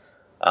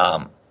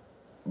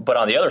 But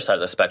on the other side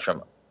of the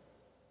spectrum,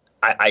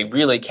 I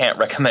really can't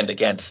recommend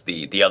against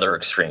the other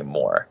extreme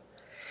more,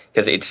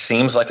 because it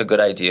seems like a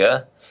good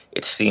idea.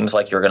 It seems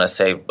like you're going to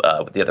save,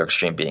 with the other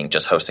extreme being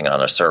just hosting it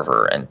on a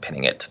server and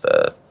pinning it to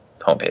the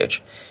homepage.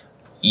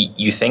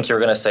 You think you're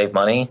going to save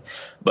money,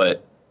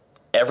 but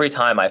every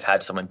time I've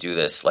had someone do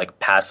this, like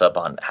pass up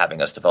on having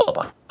us develop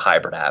a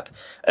hybrid app,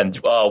 and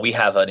we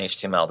have an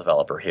HTML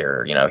developer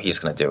here, he's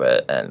going to do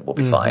it, and we'll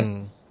be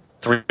fine.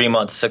 3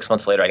 months, 6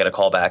 months later, I get a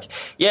call back.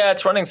 Yeah,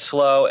 it's running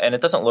slow, and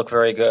it doesn't look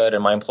very good,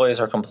 and my employees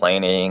are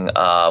complaining.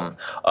 And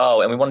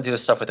we want to do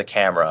this stuff with the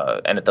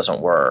camera, and it doesn't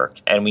work,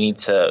 and we need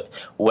to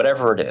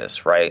whatever it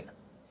is, right?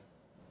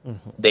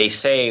 Mm-hmm. They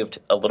saved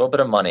a little bit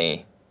of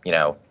money,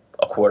 a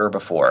quarter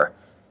before.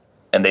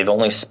 And but they're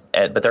going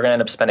to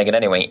end up spending it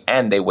anyway,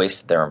 and they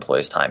wasted their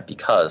employees' time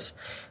because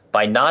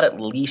by not at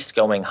least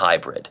going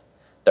hybrid,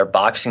 they're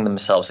boxing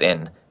themselves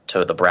in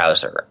to the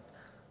browser.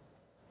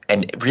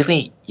 And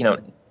really,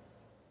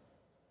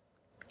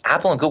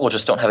 Apple and Google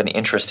just don't have any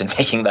interest in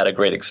making that a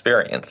great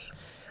experience.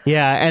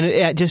 Yeah, and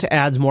it just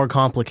adds more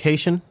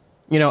complication,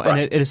 right. And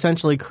it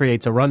essentially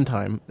creates a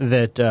runtime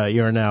that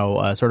you're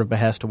now sort of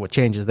behest to what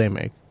changes they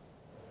make.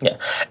 Yeah.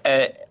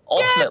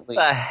 Ultimately,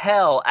 get the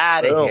hell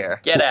out of here.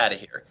 Get out of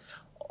here.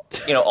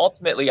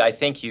 Ultimately, I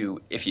think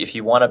if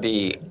you want to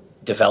be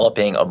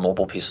developing a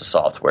mobile piece of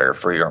software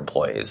for your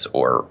employees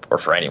or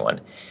for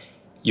anyone,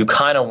 you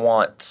kind of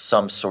want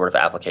some sort of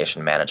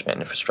application management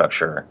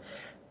infrastructure,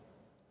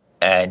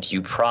 and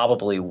you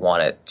probably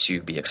want it to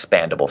be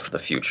expandable for the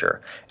future.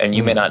 And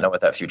you may not know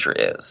what that future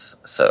is,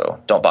 so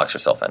don't box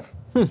yourself in.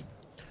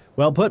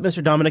 Well put,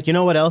 Mr. Dominick. You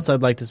know what else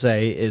I'd like to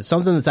say is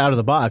something that's out of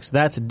the box.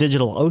 That's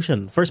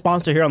DigitalOcean. First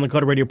sponsor here on the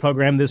Coder Radio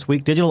program this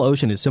week.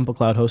 DigitalOcean is simple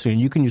cloud hosting, and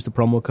you can use the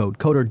promo code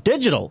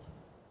CODERDIGITAL,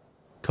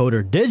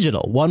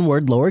 one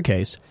word,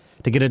 lowercase,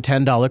 to get a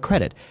 $10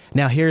 credit.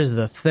 Now, here's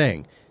the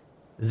thing.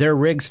 Their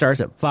rig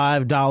starts at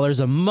 $5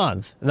 a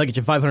month. They'll get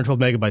you 512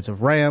 megabytes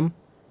of RAM,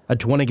 a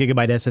 20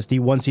 gigabyte SSD,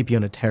 1 CPU,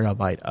 and a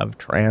terabyte of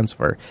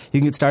transfer. You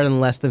can get started in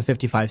less than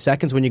 55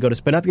 seconds when you go to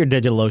spin up your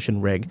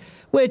DigitalOcean rig,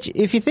 which,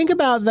 if you think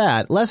about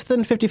that, less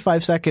than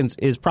 55 seconds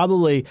is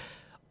probably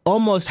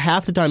almost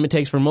half the time it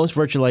takes for most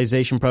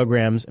virtualization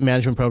programs,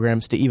 management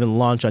programs, to even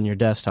launch on your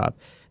desktop.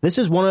 This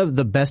is one of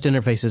the best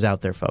interfaces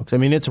out there, folks. I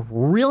mean, it's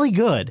really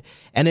good,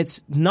 and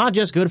it's not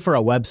just good for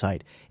a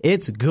website.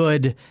 It's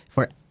good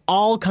for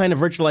all kind of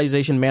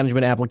virtualization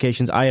management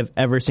applications I have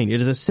ever seen.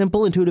 It is a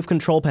simple, intuitive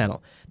control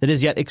panel that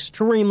is yet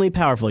extremely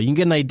powerful. You can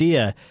get an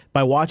idea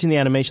by watching the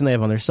animation they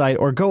have on their site,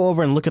 or go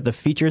over and look at the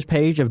features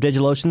page of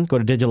DigitalOcean. Go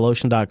to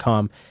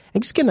DigitalOcean.com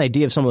and just get an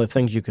idea of some of the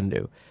things you can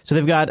do. So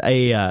they've got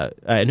a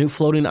new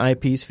floating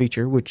IPs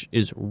feature, which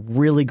is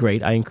really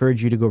great. I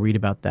encourage you to go read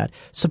about that.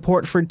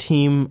 Support for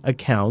team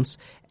accounts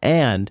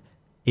and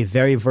a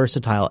very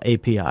versatile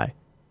API.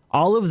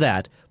 All of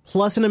that,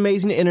 plus an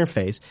amazing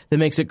interface that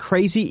makes it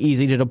crazy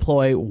easy to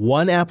deploy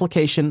one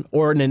application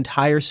or an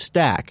entire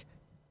stack.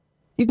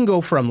 You can go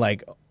from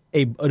like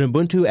an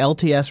Ubuntu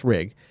LTS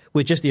rig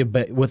with just on a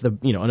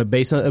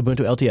base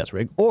Ubuntu LTS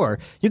rig, or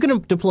you can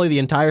deploy the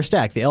entire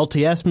stack, the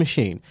LTS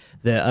machine,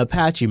 the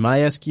Apache,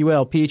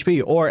 MySQL,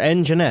 PHP, or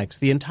Nginx,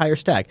 the entire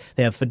stack.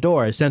 They have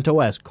Fedora,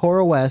 CentOS,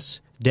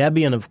 CoreOS,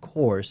 Debian, of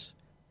course,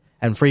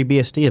 and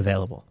FreeBSD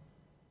available.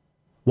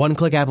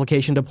 One-click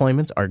application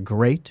deployments are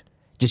great.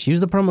 Just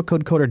use the promo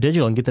code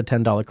CoderDigital and get the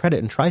 $10 credit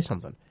and try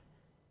something.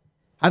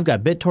 I've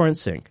got BitTorrent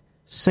Sync,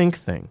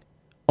 SyncThing,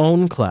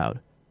 OwnCloud,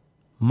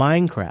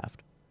 Minecraft,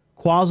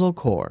 Quazzle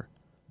Core,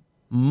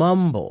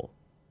 Mumble.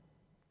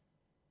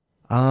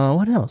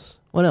 What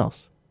else?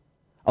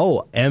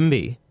 Oh,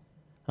 Emby.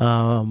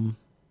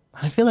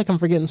 I feel like I'm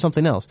forgetting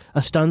something else.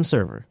 A Stun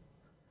server.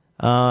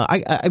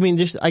 I mean,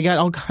 I got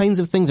all kinds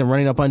of things I'm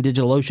running up on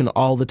DigitalOcean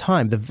all the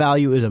time. The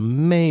value is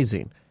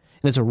amazing.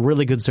 And it's a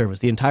really good service.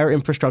 The entire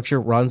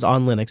infrastructure runs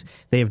on Linux.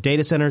 They have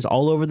data centers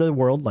all over the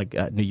world, like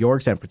New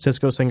York, San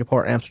Francisco,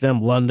 Singapore,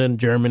 Amsterdam, London,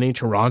 Germany,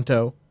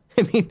 Toronto.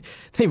 I mean,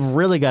 they've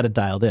really got it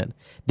dialed in.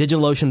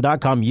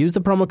 DigitalOcean.com. Use the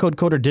promo code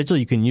CoderDigital.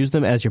 You can use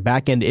them as your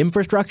back-end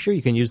infrastructure.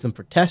 You can use them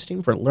for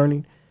testing, for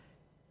learning.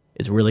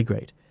 It's really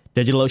great.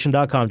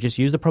 DigitalOcean.com. Just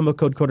use the promo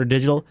code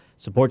CoderDigital.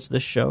 Supports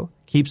this show,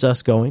 keeps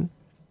us going,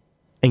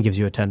 and gives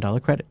you a $10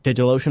 credit.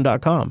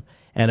 DigitalOcean.com.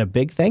 And a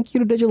big thank you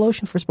to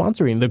DigitalOcean for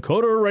sponsoring the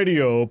Coder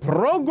Radio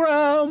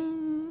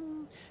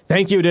program.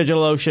 Thank you,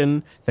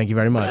 DigitalOcean. Thank you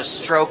very much.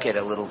 Just stroke it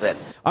a little bit.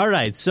 All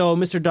right, so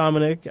Mr.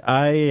 Dominic,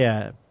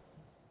 I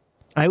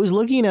was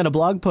looking at a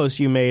blog post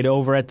you made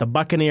over at the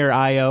Buccaneer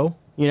IO.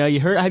 You know,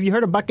 have you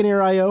heard of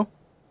Buccaneer IO?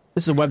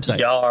 This is a website.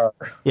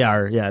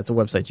 Yeah, it's a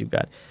website you've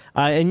got.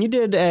 And you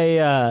did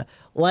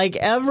like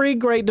every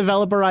great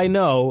developer I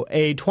know,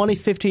 a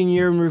 2015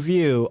 year in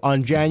review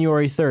on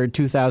January 3rd,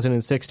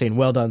 2016.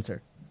 Well done,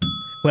 sir.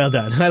 Well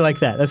done. I like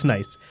that. That's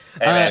nice.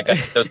 Hey, man, I got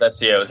those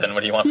SEOs in. What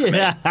do you want from me?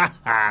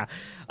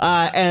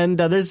 And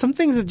there's some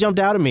things that jumped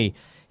out at me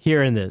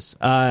here in this.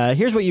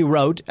 Here's what you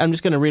wrote. I'm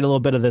just going to read a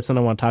little bit of this, and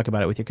I want to talk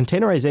about it with you.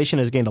 Containerization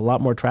has gained a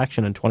lot more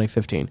traction in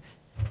 2015,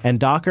 and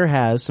Docker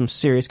has some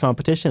serious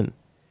competition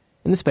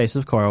in the space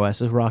of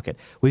CoreOS's Rocket.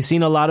 We've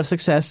seen a lot of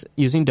success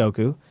using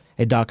Doku,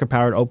 a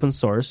Docker-powered open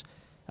source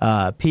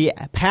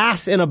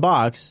PaaS in a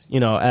box,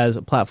 as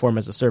a platform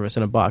as a service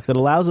in a box that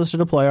allows us to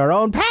deploy our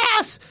own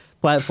PaaS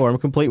platform,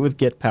 complete with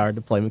Git-powered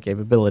deployment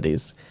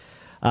capabilities.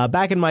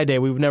 Back in my day,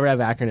 we would never have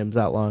acronyms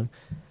that long.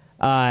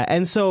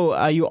 And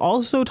so you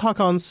also talk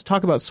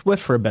about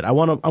Swift for a bit. I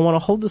want to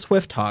hold the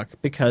Swift talk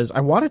because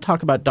I want to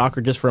talk about Docker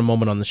just for a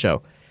moment on the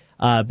show,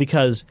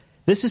 because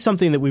this is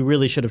something that we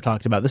really should have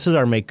talked about. This is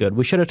our make good.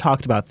 We should have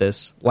talked about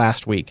this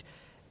last week.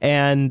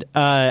 And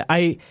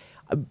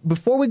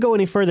before we go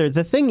any further,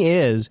 the thing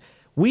is,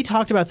 we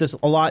talked about this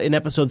a lot in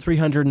episode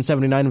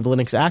 379 of the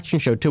Linux Action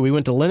Show, too. We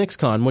went to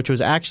LinuxCon, which was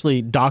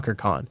actually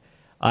DockerCon,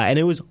 and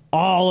it was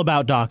all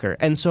about Docker.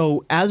 And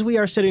so as we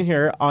are sitting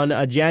here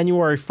on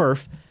January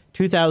 1st,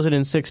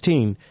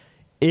 2016,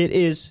 it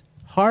is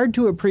hard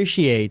to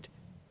appreciate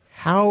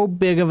how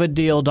big of a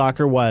deal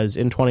Docker was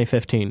in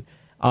 2015.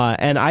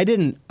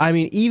 And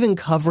even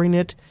covering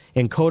it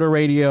in Coder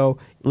Radio,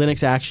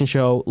 Linux Action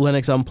Show,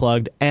 Linux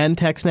Unplugged, and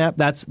TechSnap,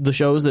 that's the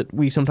shows that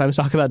we sometimes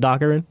talk about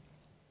Docker in.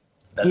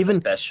 That's the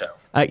best show.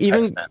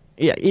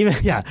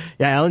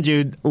 Alan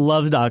Jude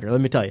loves Docker,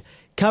 let me tell you.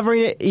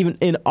 Covering it even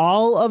in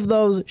all of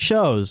those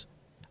shows,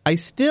 I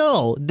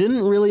still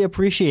didn't really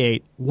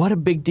appreciate what a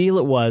big deal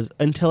it was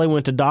until I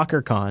went to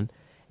DockerCon,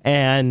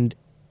 and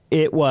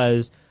it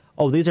was,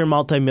 these are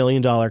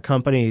multi-million-dollar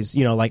companies,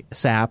 like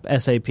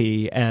SAP,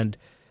 and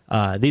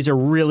these are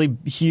really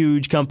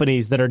huge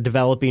companies that are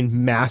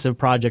developing massive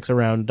projects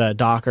around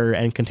Docker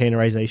and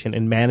containerization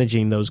and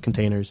managing those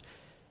containers.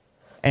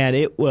 And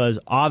it was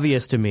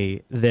obvious to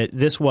me that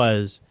this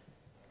was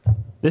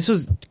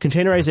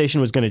containerization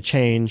was going to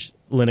change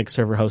Linux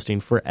server hosting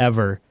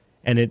forever.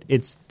 And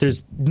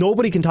there's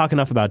nobody can talk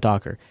enough about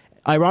Docker.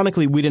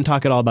 Ironically, we didn't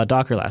talk at all about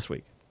Docker last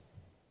week.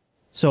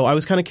 So I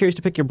was kind of curious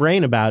to pick your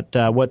brain about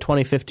what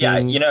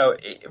 2015... Yeah,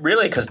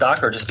 really, because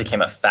Docker just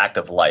became a fact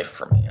of life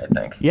for me, I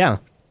think. Yeah.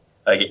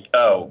 Like,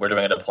 we're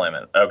doing a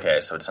deployment.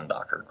 Okay, so it's in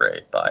Docker.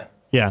 Great, bye.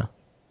 Yeah.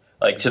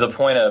 Like, to the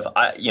point of,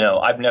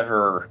 I've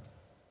never...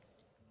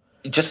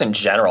 Just in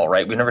general,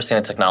 right? We've never seen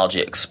a technology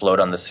explode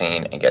on the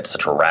scene and get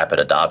such a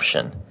rapid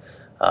adoption.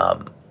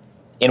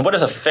 in what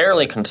is a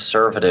fairly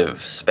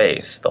conservative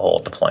space, the whole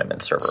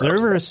deployment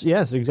servers.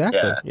 Yes,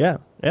 exactly. Yeah.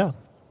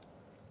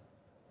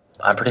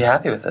 I'm pretty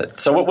happy with it.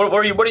 So what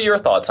are your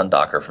thoughts on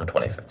Docker from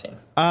 2015?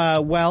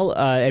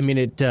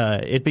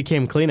 It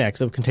became Kleenex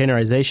of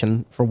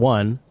containerization, for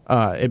one.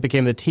 It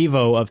became the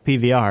TiVo of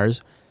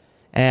PVRs.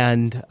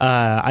 And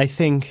I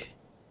think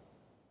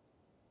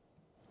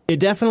it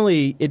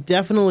definitely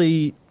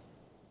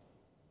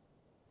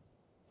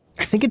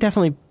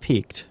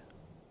peaked.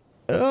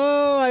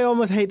 Oh, I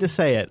almost hate to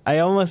say it.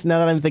 Now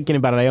that I'm thinking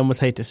about it, I almost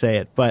hate to say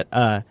it.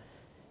 But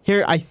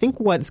here, I think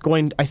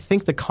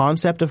the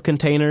concept of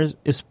containers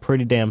is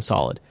pretty damn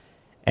solid.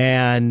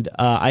 And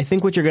I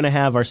think what you're going to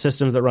have are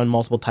systems that run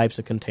multiple types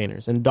of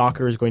containers. And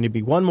Docker is going to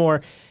be one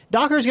more.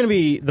 Docker is going to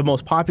be the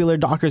most popular.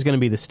 Docker is going to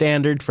be the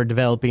standard for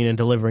developing and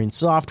delivering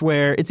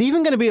software. It's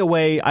even going to be a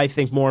way, I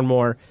think, more and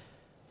more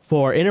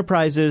for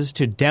enterprises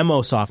to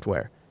demo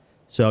software.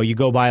 So you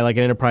go buy like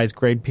an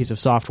enterprise-grade piece of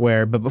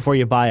software, but before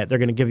you buy it, they're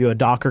going to give you a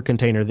Docker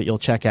container that you'll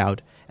check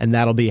out, and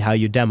that'll be how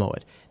you demo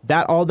it.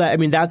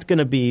 That's going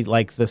to be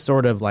like the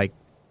sort of like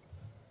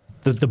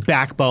the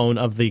backbone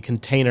of the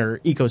container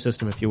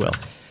ecosystem, if you will.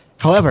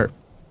 However,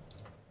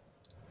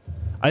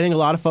 I think a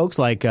lot of folks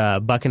like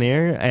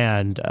Buccaneer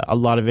and a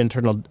lot of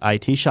internal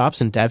IT shops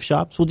and dev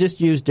shops will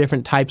just use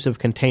different types of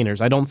containers.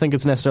 I don't think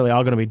it's necessarily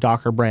all going to be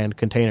Docker brand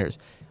containers.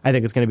 I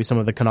think it's going to be some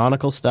of the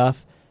canonical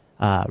stuff.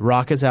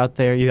 Rocket's out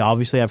there. You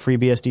obviously have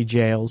FreeBSD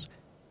jails.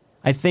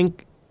 I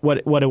think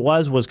what it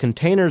was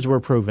containers were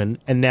proven,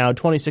 and now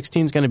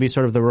 2016 is going to be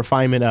sort of the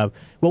refinement of,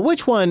 well,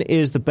 which one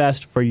is the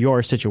best for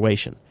your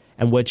situation,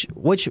 and which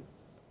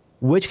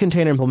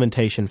container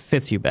implementation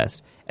fits you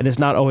best. And it's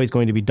not always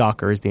going to be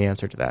Docker is the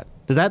answer to that.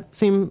 Does that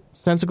seem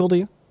sensible to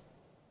you?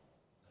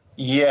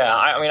 Yeah,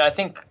 I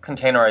think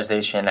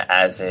containerization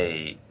as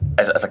a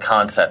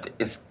concept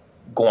is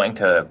going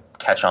to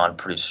catch on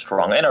pretty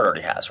strong, and it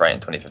already has, right, in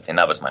 2015.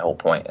 That was my whole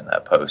point in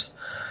that post.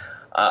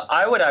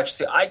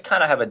 I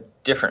kind of have a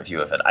different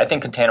view of it. I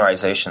think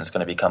containerization is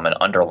going to become an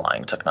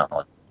underlying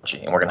technology,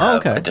 and we're going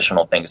to have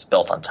additional things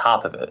built on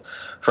top of it.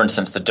 For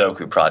instance, the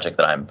Doku project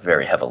that I'm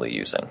very heavily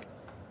using,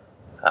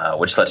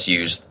 which lets you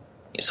use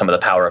some of the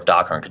power of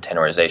Docker and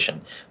containerization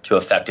to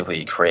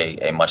effectively create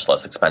a much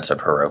less expensive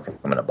Heroku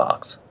in a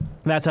box.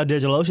 That's how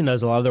DigitalOcean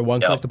does a lot of their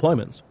one-click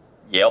deployments.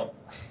 Yep.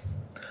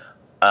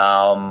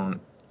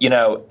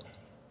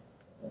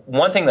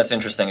 One thing that's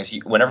interesting is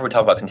whenever we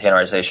talk about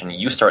containerization,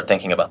 you start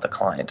thinking about the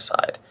client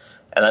side.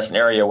 And that's an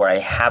area where I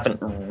haven't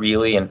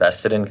really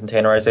invested in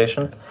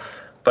containerization.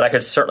 But I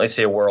could certainly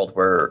see a world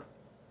where,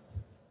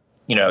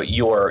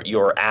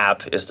 your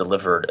app is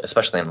delivered,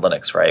 especially in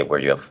Linux, right, where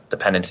you have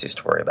dependencies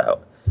to worry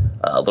about,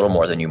 a little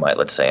more than you might,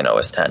 let's say, in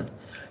OS X,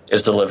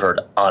 is delivered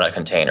on a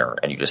container,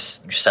 and you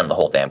send the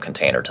whole damn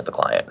container to the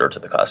client or to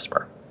the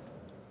customer.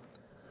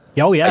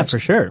 Oh, yeah, for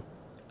sure.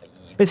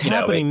 It's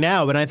happening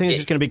now, but I think it's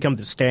just going to become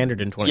the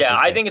standard in 2016.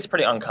 Yeah, I think it's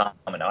pretty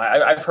uncommon.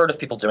 I've heard of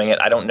people doing it.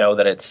 I don't know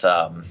that it's,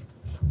 one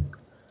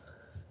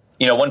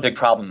big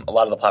problem, a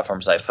lot of the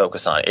platforms I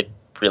focus on, it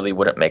really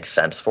wouldn't make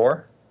sense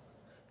for.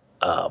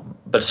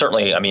 But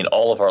certainly,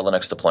 all of our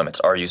Linux deployments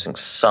are using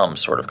some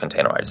sort of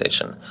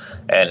containerization,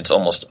 and it's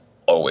almost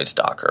always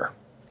Docker.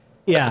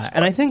 Yeah,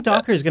 and I think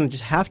Docker is going to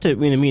just have to,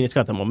 it's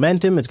got the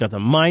momentum, it's got the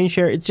mind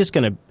share. It's just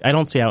going to, I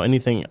don't see how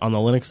anything on the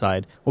Linux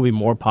side will be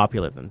more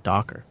popular than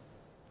Docker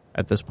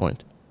at this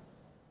point.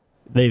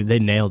 They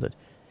nailed it.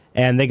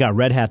 And they got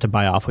Red Hat to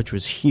buy off, which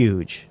was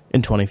huge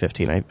in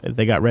 2015.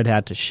 They got Red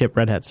Hat to ship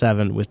Red Hat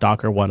 7 with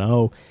Docker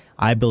 1.0.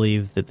 I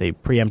believe that they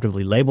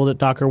preemptively labeled it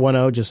Docker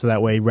 1.0 just so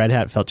that way Red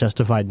Hat felt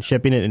justified in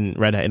shipping it in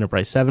Red Hat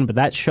Enterprise 7. But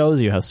that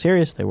shows you how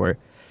serious they were.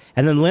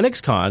 And then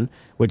LinuxCon,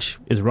 which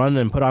is run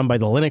and put on by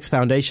the Linux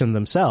Foundation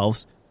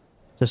themselves,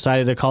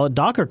 decided to call it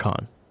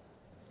DockerCon.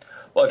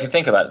 Well, if you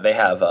think about it, they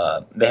have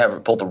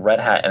both the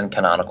Red Hat and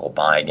Canonical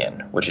buying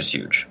in, which is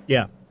huge.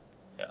 Yeah.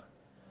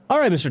 All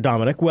right, Mr.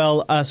 Dominick.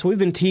 Well, so we've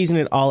been teasing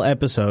it all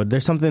episode.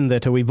 There's something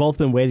that we've both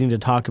been waiting to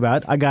talk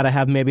about. I got to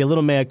have maybe a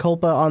little mea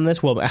culpa on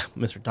this. Well,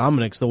 Mr.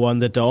 Dominick's the one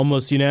that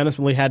almost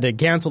unanimously had to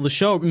cancel the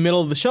show,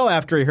 middle of the show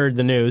after he heard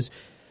the news.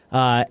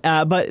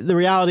 But the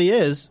reality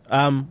is,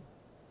 here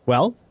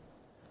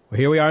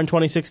we are in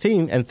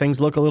 2016, and things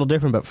look a little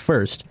different. But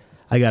first,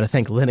 I got to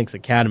thank Linux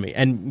Academy.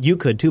 And you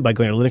could, too, by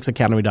going to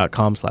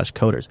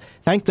linuxacademy.com/coders.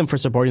 Thank them for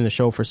supporting the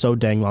show for so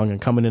dang long and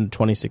coming into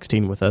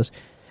 2016 with us.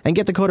 And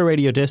get the Coder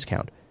Radio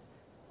discount.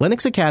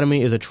 Linux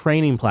Academy is a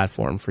training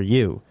platform for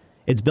you.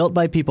 It's built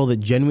by people that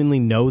genuinely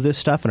know this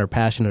stuff and are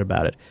passionate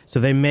about it. So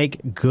they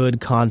make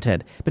good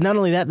content. But not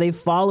only that, they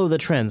follow the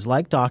trends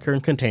like Docker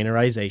and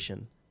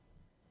containerization.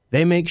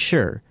 They make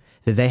sure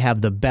that they have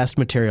the best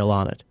material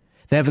on it.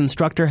 They have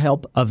instructor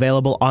help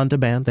available on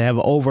demand. They have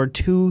over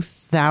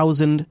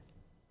 2,000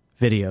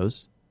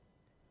 videos,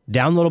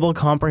 downloadable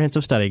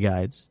comprehensive study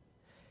guides,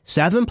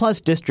 7+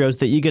 distros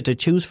that you get to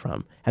choose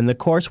from, and the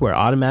courseware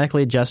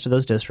automatically adjusts to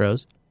those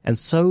distros, and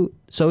so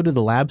do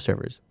the lab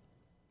servers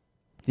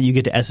that you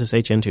get to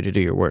SSH into to do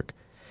your work.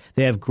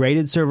 They have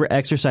graded server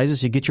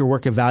exercises. You get your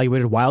work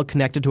evaluated while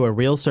connected to a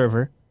real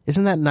server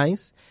Isn't that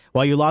nice?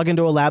 While you log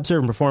into a lab server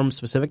and perform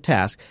specific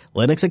tasks,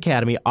 Linux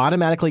Academy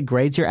automatically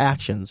grades your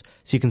actions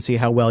so you can see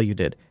how well you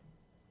did.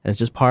 And it's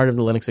just part of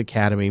the Linux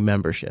Academy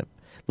membership.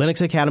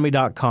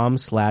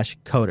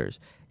 linuxacademy.com/coders.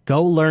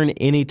 Go learn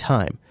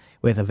anytime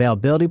with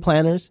availability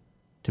planners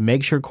to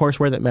make sure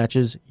courseware that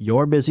matches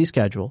your busy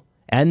schedule,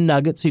 and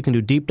nuggets so you can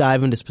do deep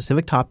dive into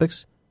specific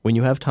topics when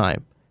you have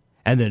time.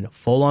 And then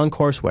full-on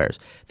courseware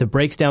that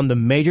breaks down the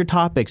major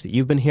topics that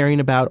you've been hearing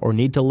about or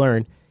need to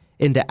learn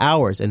into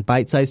hours and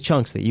bite-sized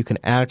chunks that you can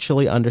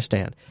actually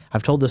understand.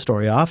 I've told this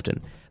story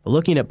often, but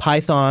looking at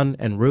Python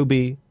and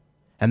Ruby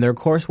and their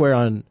courseware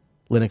on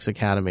Linux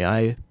Academy,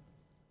 I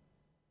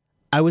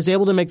was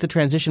able to make the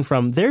transition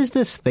from there's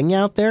this thing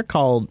out there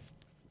called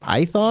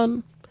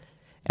Python,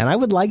 and I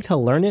would like to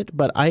learn it,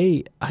 but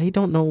I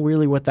don't know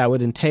really what that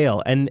would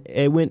entail. And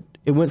it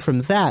went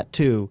from that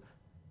to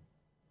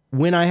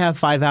when I have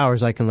 5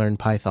 hours, I can learn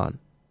Python.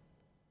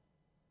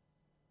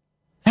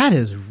 That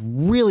is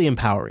really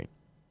empowering.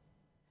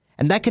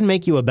 And that can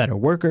make you a better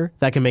worker.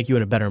 That can make you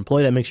a better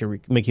employee. That make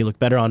you look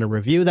better on a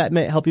review. That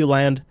may help you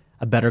land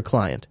a better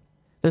client.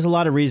 There's a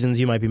lot of reasons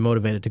you might be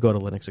motivated to go to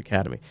Linux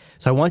Academy.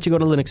 So I want you to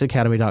go to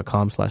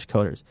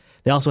linuxacademy.com/coders.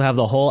 They also have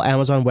the whole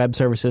Amazon Web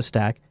Services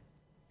stack.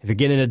 If you're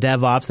getting into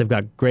DevOps, they've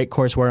got great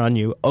courseware on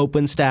you.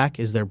 OpenStack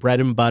is their bread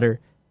and butter.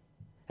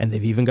 And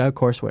they've even got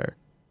courseware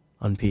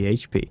on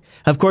PHP.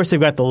 Of course, they've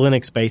got the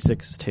Linux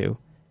basics too,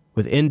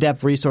 with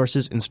in-depth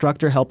resources,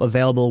 instructor help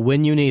available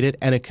when you need it,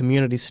 and a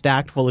community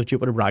stacked full of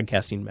Jupiter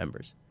Broadcasting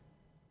members.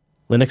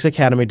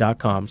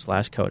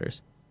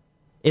 linuxacademy.com/coders.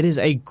 It is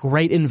a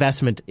great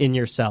investment in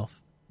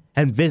yourself,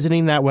 and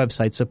visiting that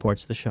website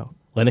supports the show.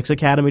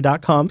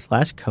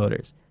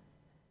 linuxacademy.com/coders.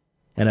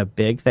 And a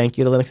big thank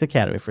you to Linux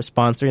Academy for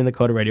sponsoring the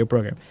Coder Radio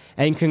program.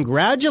 And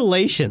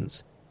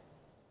congratulations!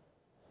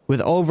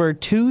 With over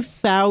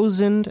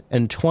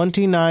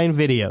 2,029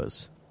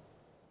 videos.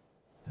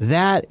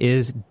 That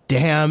is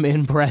damn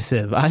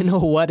impressive. I know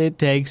what it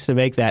takes to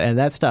make that. And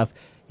that stuff,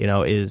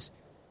 is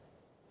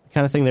the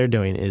kind of thing they're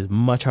doing is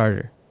much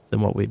harder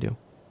than what we do.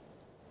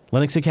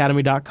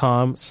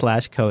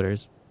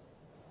 linuxacademy.com/coders.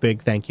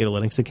 Big thank you to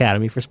Linux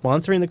Academy for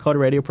sponsoring the Coder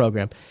Radio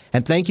program.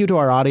 And thank you to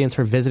our audience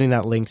for visiting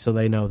that link so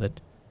they know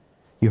that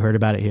you heard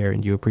about it here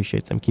and you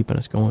appreciate them keeping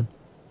us going.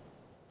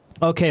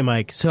 Okay,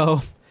 Mike.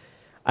 So,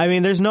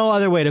 there's no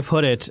other way to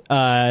put it.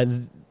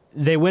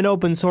 They went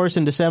open source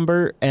in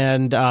December,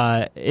 and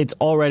it's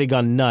already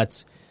gone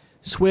nuts.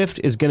 Swift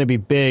is going to be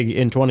big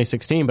in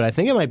 2016, but I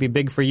think it might be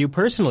big for you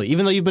personally,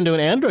 even though you've been doing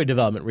Android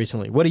development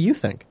recently. What do you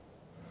think?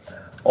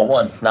 Well,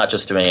 one, not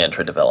just doing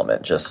Android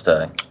development, just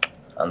on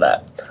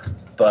that.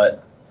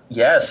 But,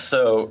 yes,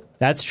 so...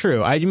 That's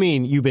true. I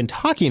mean, you've been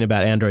talking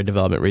about Android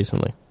development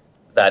recently.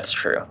 That's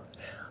true.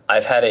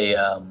 I've had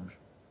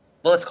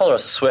let's call it a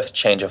swift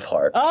change of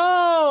heart.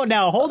 Oh,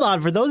 now hold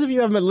on. For those of you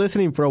who haven't been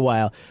listening for a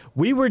while,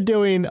 we were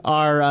doing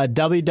our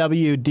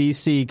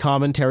WWDC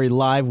commentary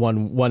live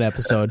one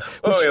episode.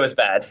 It was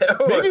bad.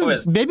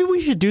 Maybe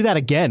we should do that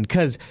again,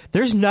 because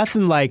there's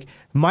nothing like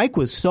Mike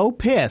was so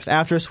pissed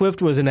after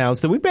Swift was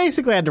announced that we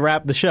basically had to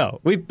wrap the show.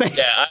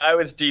 Yeah, I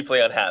was deeply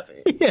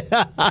unhappy.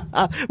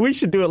 Yeah, we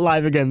should do it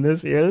live again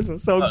this year. This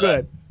was so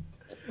good.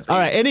 All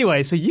right.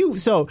 Anyway,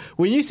 so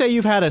when you say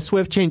you've had a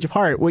swift change of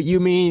heart, what you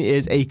mean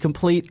is a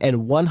complete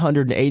and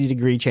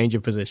 180-degree change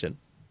of position.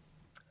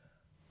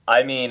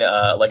 I mean,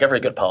 like every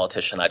good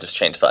politician, I just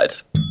changed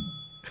sides.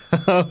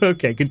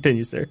 Okay,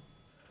 continue, sir.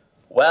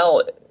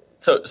 Well,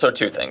 so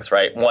two things,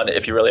 right? One,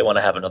 if you really want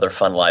to have another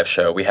fun live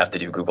show, we have to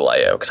do Google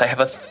I/O, because I have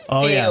a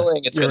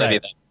feeling it's going to be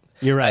that.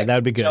 You're right. That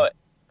would be good.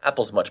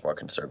 Apple's much more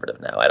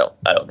conservative now. I don't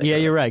think. Yeah,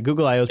 you're right.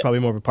 Google I/O is probably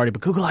more of a party,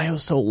 but Google I/O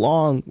is so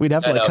long. We'd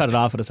have to cut it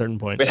off at a certain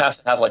point. We'd have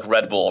to have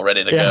Red Bull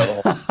ready to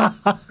go.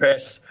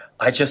 Chris,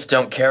 I just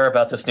don't care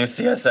about this new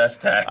CSS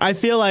tag. I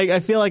feel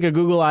like a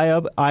Google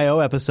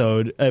I/O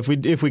episode,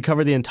 if we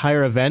cover the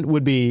entire event,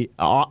 would be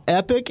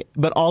epic,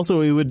 but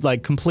also it would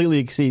completely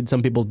exceed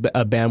some people's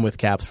bandwidth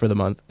caps for the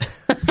month.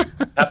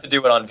 Have to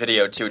do it on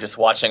video too, just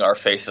watching our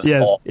faces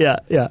fall. Yeah.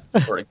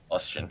 For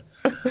exhaustion.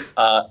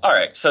 All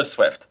right, so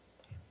Swift.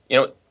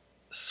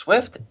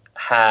 Swift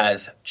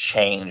has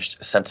changed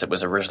since it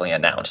was originally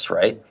announced,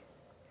 right?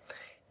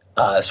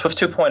 Swift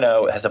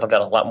 2.0 has definitely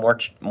gotten a lot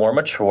more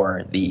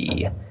mature.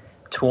 The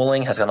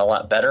tooling has gotten a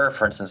lot better.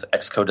 For instance,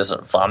 Xcode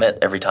doesn't vomit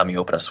every time you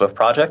open a Swift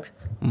project.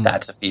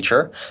 That's a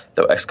feature,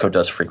 though Xcode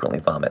does frequently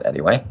vomit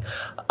anyway.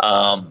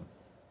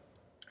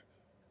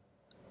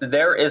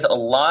 There is a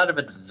lot of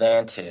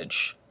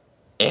advantage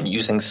in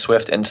using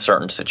Swift in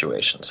certain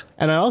situations.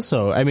 And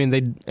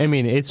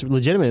it's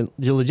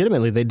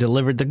legitimately they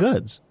delivered the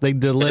goods.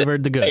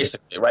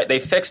 Basically, right?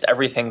 They fixed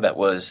everything that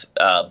was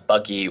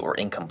buggy or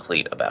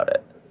incomplete about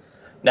it.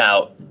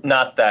 Now,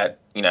 not that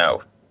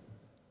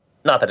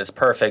it's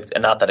perfect,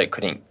 and not that it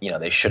couldn't,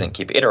 they shouldn't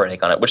keep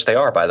iterating on it, which they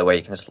are, by the way.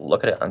 You can just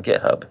look at it on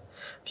GitHub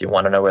if you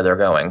want to know where they're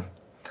going.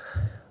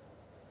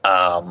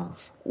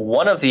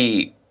 One of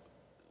the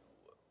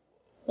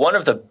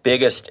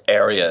biggest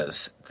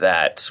areas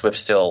that Swift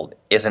still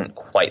isn't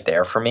quite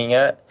there for me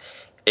yet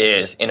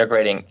is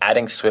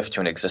adding Swift to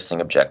an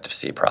existing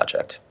Objective-C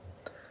project.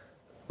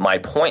 My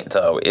point,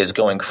 though, is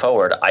going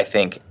forward, I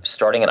think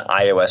starting an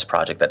iOS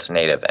project that's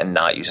native and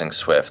not using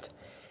Swift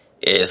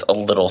is a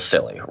little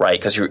silly, right?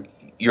 Because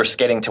you're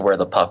skating to where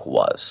the puck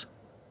was.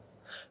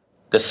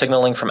 The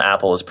signaling from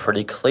Apple is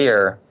pretty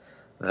clear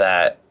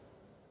that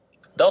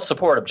they'll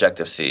support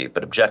Objective-C,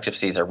 but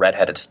Objective-C is a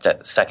redheaded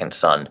second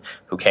son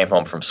who came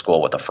home from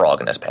school with a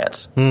frog in his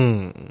pants.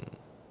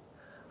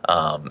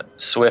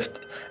 Swift,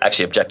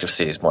 actually,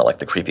 Objective-C is more like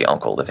the creepy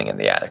uncle living in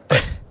the attic.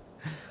 But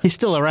he's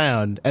still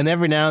around, and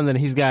every now and then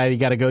you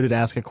got to go to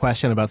ask a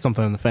question about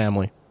something in the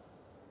family.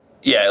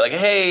 Yeah, like,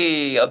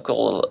 hey,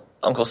 Uncle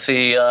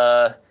C,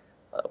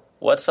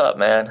 what's up,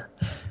 man?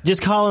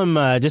 Just call him,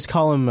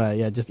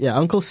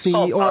 Uncle C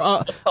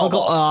or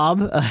Uncle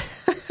Ob.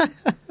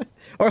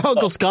 Or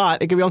Uncle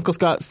Scott. It could be Uncle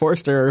Scott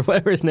Forster or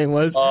whatever his name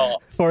was.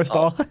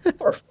 Forstall.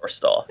 Or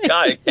Forstall.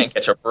 Guy can't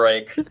catch a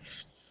break.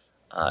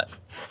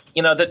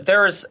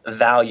 There is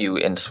value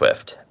in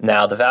Swift.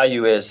 Now, the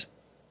value is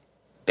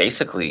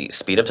basically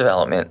speed of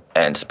development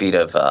and speed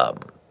of,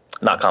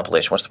 not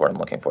compilation, what's the word I'm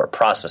looking for?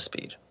 Process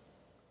speed.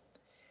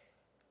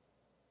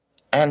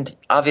 And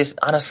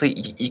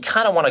honestly, you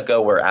kind of want to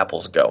go where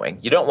Apple's going.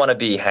 You don't want to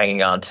be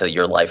hanging on to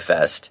your life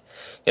vest.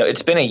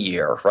 It's been a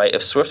year, right?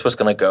 If Swift was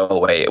going to go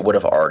away, it would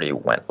have already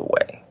went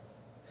away.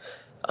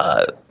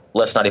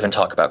 Let's not even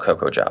talk about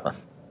Cocoa Java.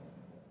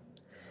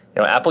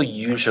 Apple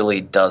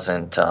usually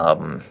doesn't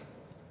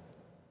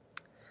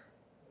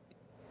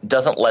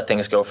let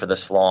things go for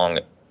this long,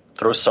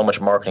 throw so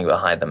much marketing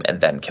behind them, and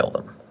then kill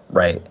them,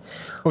 right?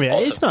 Oh yeah,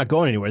 it's not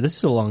going anywhere. This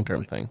is a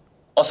long-term thing.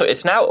 Also,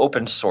 it's now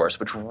open source,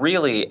 which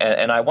really,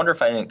 and I wonder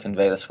if I didn't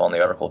convey this well in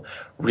the article,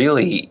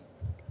 really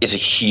is a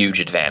huge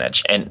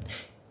advantage, and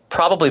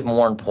probably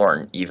more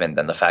important even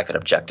than the fact that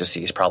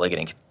Objective-C is probably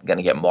going to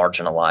get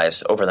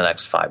marginalized over the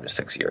next 5 to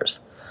 6 years.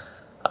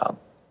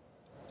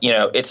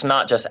 It's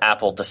not just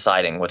Apple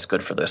deciding what's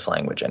good for this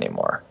language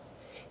anymore.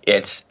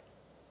 It's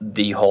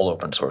the whole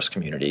open source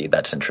community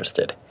that's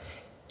interested.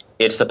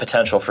 It's the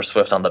potential for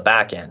Swift on the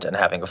back end and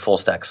having a full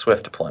stack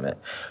Swift deployment,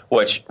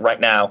 which right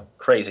now,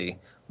 crazy,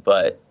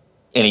 but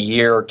in a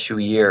year or 2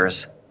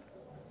 years,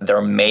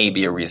 there may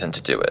be a reason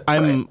to do it.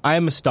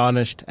 I'm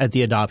astonished at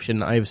the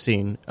adoption I've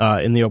seen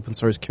in the open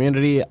source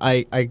community.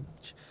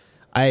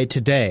 I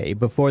today,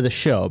 before the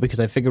show, because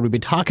I figured we'd be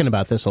talking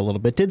about this a little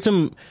bit, did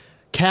some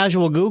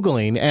casual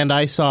Googling, and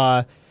I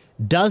saw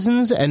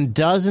dozens and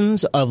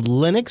dozens of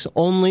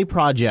Linux-only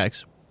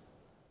projects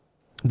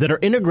that are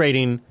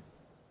integrating,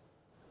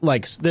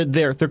 like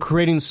they're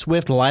creating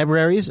Swift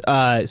libraries.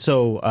 What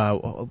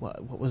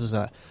was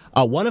that?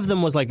 One of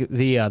them was like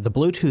the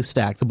Bluetooth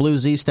stack, the Blue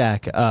Z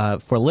stack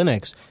for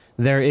Linux.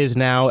 There is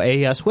now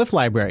a Swift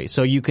library,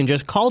 so you can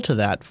just call to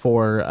that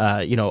for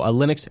a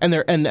Linux.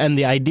 And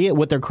the idea,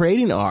 what they're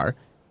creating are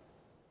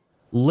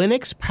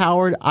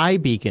Linux-powered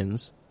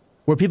iBeacons,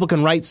 where people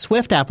can write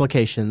Swift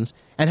applications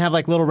and have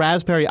like little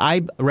Raspberry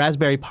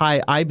Pi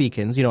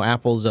iBeacons,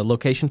 Apple's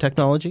location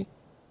technology.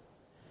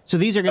 So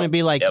these are going to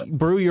be like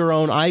brew your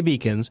own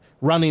iBeacons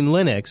running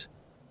Linux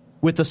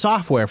with the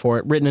software for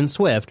it written in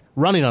Swift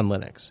running on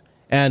Linux.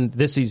 And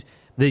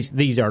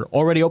these are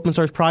already open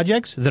source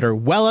projects that are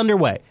well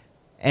underway.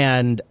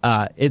 And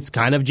it's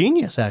kind of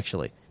genius,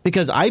 actually,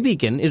 because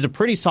iBeacon is a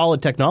pretty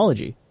solid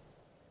technology.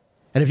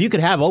 And if you could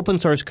have open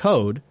source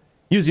code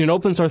using an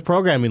open source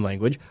programming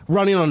language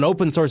running on an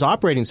open source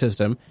operating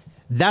system,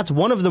 that's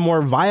one of the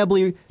more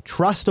viably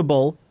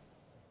trustable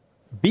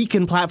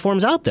beacon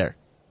platforms out there.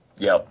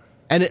 Yep.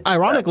 And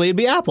ironically, it'd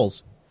be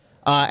Apple's.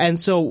 And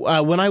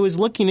so when I was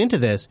looking into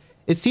this,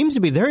 it seems to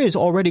be there is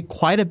already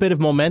quite a bit of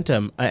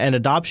momentum and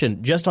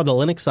adoption just on the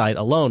Linux side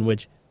alone,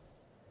 which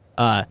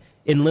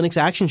in Linux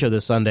Action Show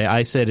this Sunday,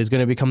 I said is going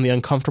to become the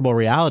uncomfortable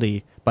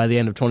reality by the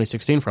end of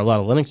 2016 for a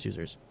lot of Linux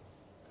users.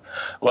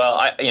 Well,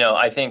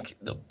 I think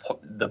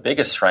the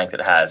biggest strength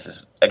it has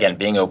is, again,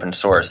 being open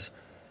source.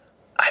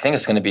 I think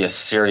it's going to be a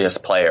serious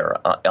player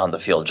on the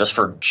field just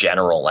for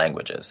general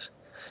languages.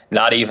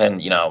 Not even,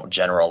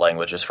 general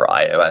languages for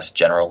iOS,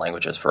 general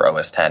languages for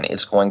OS X.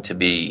 It's going to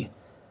be,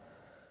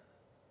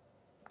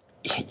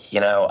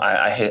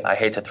 I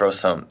hate to throw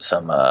some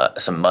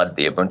mud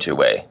the Ubuntu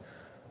way,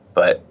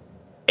 but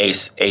a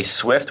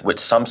Swift with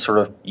some sort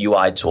of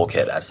UI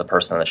toolkit, as the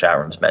person in the chat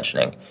room is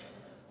mentioning,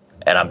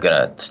 and I'm going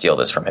to steal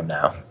this from him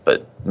now,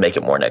 but make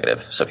it more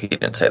negative so he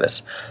didn't say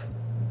this,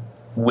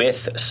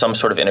 with some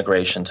sort of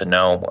integration to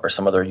GNOME or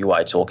some other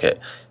UI toolkit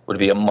would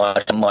be a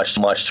much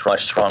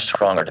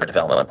stronger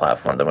development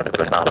platform than what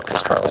Canonical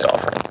is currently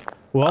offering.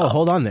 Well,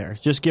 hold on there.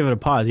 Just give it a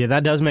pause. Yeah,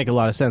 that does make a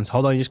lot of sense.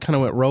 Hold on, you just kind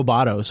of went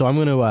roboto, so I'm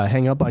going to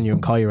hang up on you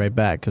and call you right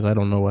back because I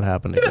don't know what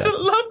happened exactly. He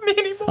doesn't love me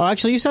anymore. Oh,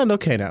 actually, you sound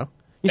okay now.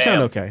 You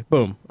sound okay.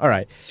 Boom. All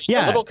right.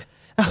 Yeah.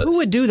 Who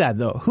would do that,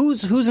 though?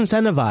 Who's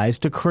incentivized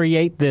to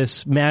create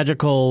this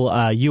magical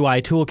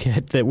UI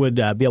toolkit that would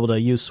be able to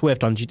use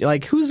Swift on GT?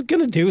 Like, who's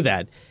going to do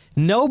that?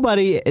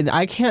 Nobody.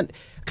 I can't,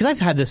 because I've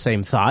had the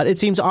same thought. It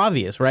seems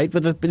obvious, right?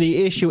 But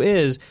the issue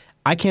is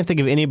I can't think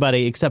of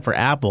anybody except for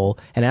Apple,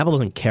 and Apple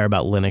doesn't care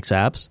about Linux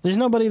apps. There's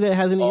nobody that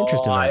has any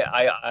interest in that.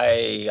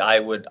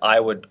 I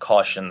would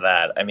caution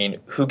that. I mean,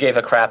 who gave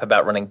a crap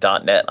about running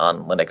 .NET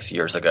on Linux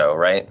years ago,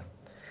 right?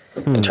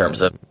 In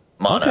terms of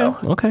mono.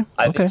 Okay.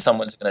 I think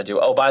someone's going to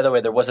do. Oh, by the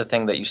way, there was a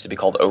thing that used to be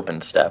called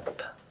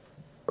OpenStep,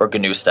 or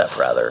GNU Step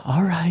rather.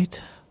 All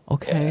right.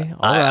 Okay. Yeah.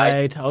 All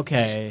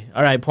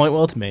right. Point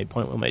well made.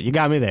 You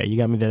got me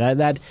there.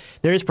 That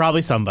there's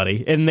probably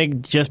somebody, and they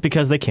just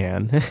because they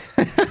can.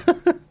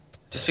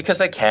 Just because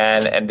they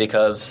can, and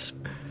because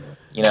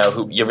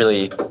you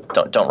really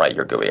don't write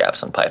your GUI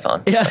apps in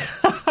Python. Yeah.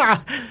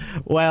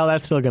 Well,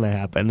 that's still going to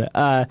happen.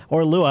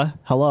 Or Lua.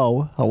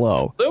 Hello.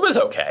 Lua's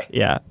okay.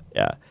 Yeah.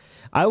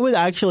 I would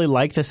actually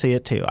like to see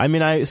it too. I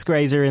mean,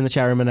 Scrazer in the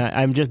chat room, and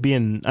I'm just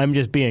being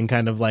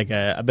kind of like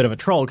a bit of a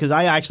troll because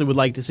I actually would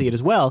like to see it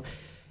as well.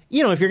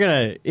 If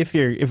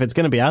it's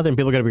gonna be out there and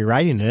people are gonna be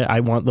writing it,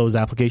 I want those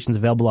applications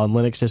available on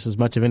Linux just as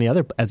much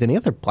as any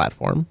other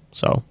platform.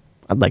 So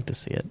I'd like to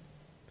see it.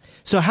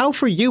 So how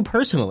for you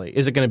personally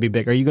is it going to be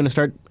big? Are you going to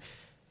start?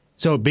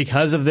 So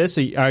because of this,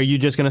 are you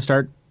just going to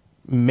start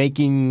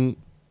making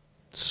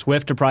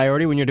Swift a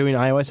priority when you're doing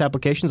iOS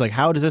applications? Like,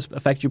 how does this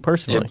affect you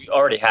personally? Yeah, we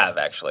already have,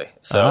 actually.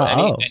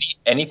 So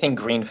anything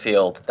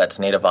greenfield that's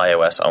native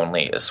iOS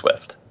only is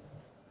Swift.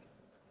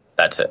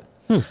 That's it.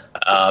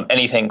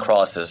 Anything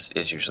cross is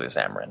usually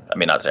Xamarin. I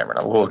mean, not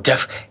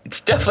Xamarin.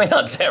 It's definitely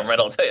not Xamarin.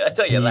 I'll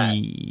tell you that.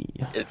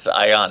 It's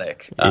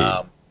Ionic.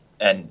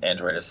 And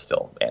Android is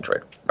still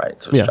Android, right?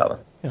 So it's Java.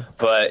 Yeah.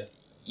 But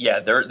yeah,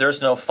 there's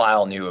no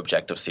file new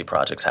Objective-C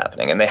projects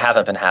happening, and they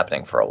haven't been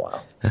happening for a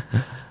while.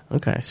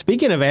 Okay.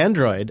 Speaking of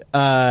Android,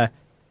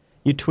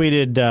 you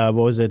tweeted,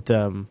 what was it,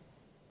 the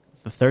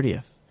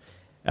 30th?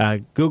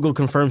 Google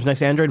confirms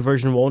next Android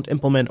version won't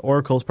implement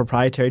Oracle's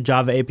proprietary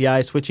Java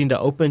API, switching to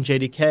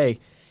OpenJDK.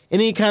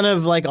 Any kind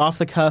of like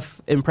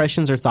off-the-cuff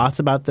impressions or thoughts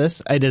about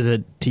this? Does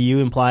it, to you,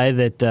 imply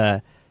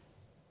that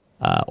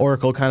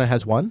Oracle kind of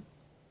has won?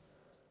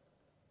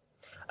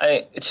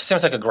 It just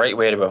seems like a great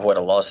way to avoid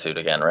a lawsuit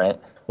again, right?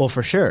 Well,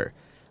 for sure.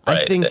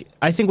 Right.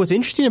 I think what's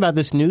interesting about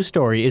this news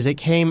story is it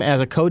came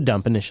as a code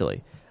dump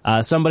initially.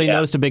 Somebody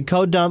noticed a big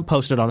code dump,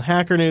 posted on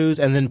Hacker News,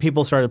 and then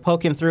people started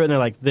poking through it, and they're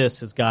like, this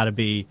has got to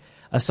be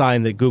a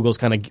sign that Google's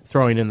kind of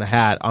throwing in the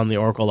hat on the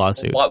Oracle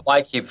lawsuit.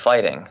 Why keep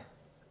fighting?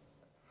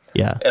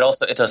 Yeah.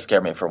 It does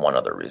scare me for one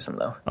other reason,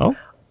 though. Oh?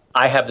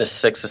 I have this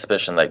sick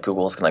suspicion that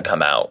Google's going to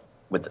come out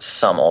with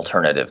some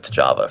alternative to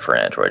Java for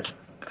Android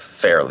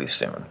fairly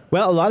soon.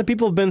 Well, a lot of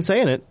people have been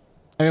saying it.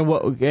 I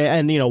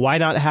mean, why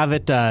not have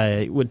it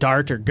with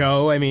Dart or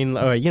Go? I mean,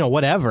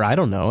 whatever. I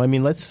don't know. I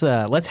mean, let's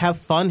have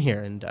fun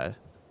here and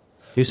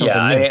do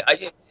something new.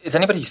 Is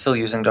anybody still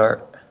using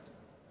Dart?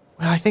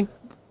 Well, I think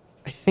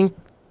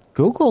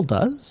Google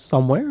does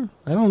somewhere.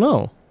 I don't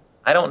know.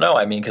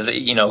 I mean, because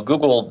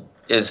Google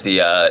is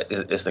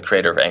the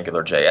creator of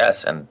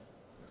AngularJS, and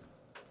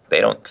they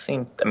don't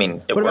seem. I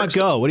mean, what about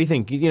Go? What do you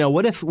think?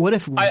 What if?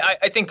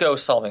 I think Go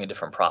is solving a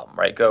different problem,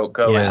 right? Go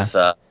is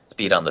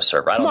speed on the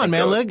server. Come on,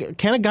 man!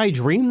 Can a guy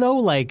dream though?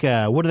 Like,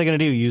 what are they going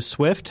to do? Use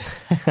Swift?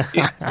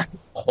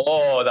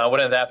 Now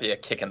wouldn't that be a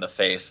kick in the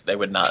face? They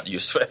would not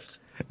use Swift.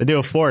 They do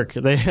a fork.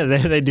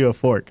 They do a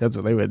fork. That's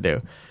what they would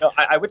do. No,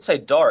 I would say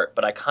Dart,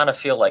 but I kind of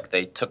feel like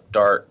they took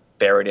Dart,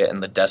 buried it in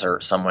the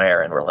desert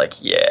somewhere, and were like,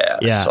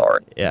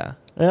 sorry. Yeah.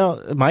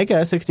 Well,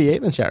 Micah 68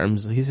 in the chat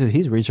rooms,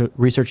 he's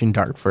researching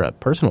Dart for a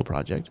personal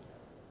project.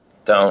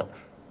 Don't.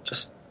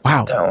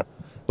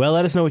 Well,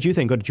 let us know what you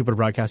think. Go to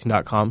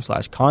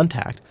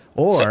jupiterbroadcasting.com/contact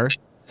or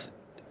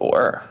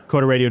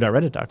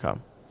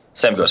coderradio.reddit.com.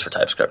 Same goes for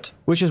TypeScript.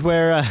 Which is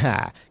where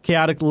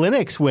Chaotic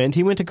Linux went.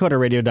 He went to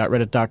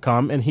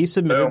coderradio.reddit.com and he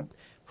submitted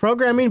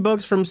programming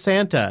books from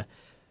Santa.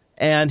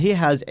 And he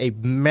has a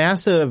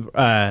massive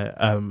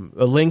a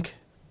link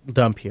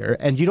dump here.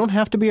 And you don't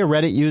have to be a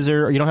Reddit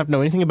user or you don't have to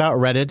know anything about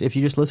Reddit. If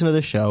you just listen to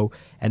this show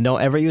and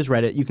don't ever use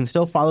Reddit, you can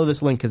still follow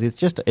this link because it's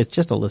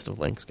just a list of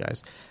links,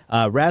 guys.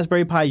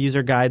 Raspberry Pi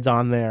user guides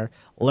on there.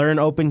 Learn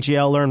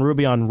OpenGL, learn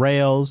Ruby on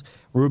Rails,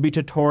 Ruby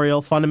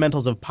tutorial,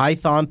 fundamentals of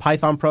Python,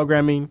 Python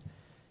programming.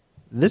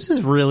 This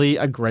is really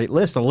a great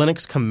list. The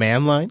Linux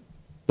command line,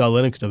 the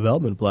Linux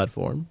development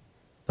platform,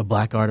 the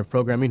black art of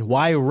programming.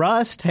 Why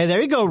Rust? Hey, there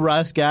you go,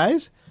 Rust,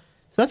 guys.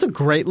 So that's a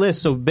great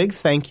list. So big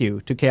thank you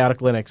to Chaotic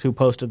Linux who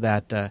posted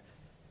that a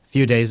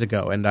few days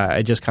ago, and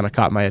it just kind of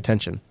caught my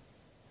attention.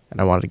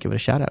 And I wanted to give it a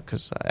shout-out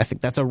because I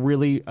think that's a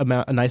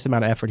nice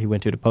amount of effort he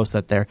went to post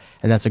that there,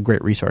 and that's a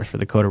great resource for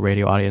the Coder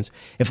Radio audience.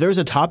 If there's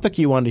a topic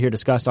you wanted to hear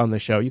discussed on the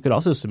show, you could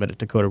also submit it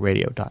to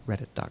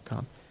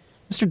coderradio.reddit.com.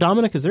 Mr.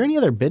 Dominic, is there any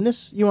other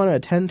business you want to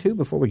attend to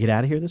before we get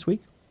out of here this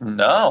week?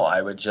 No,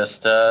 I would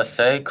just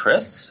say,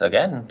 Chris,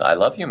 again, I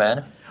love you,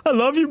 man. I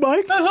love you,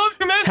 Mike. I love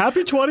you, man.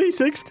 Happy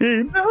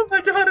 2016. Oh, my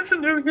God, it's a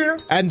new year.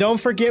 And don't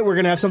forget, we're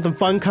going to have something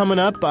fun coming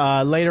up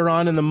later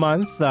on in the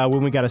month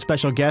when we got a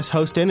special guest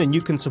hosting, and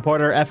you can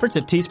support our efforts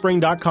at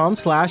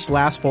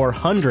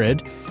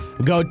teespring.com/last400.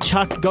 Go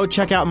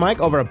check out Mike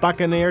over at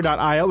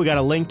Buccaneer.io. We got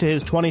a link to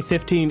his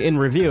 2015 in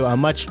review, a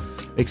much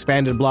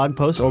expanded blog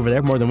post over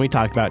there, more than we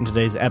talked about in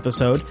today's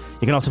episode.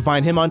 You can also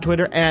find him on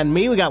Twitter and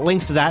me. We got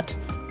links to that.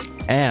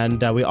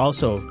 And we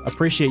also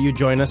appreciate you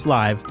joining us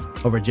live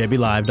over at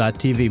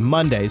jblive.tv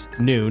Mondays,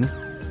 noon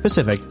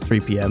Pacific, 3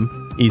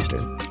 p.m.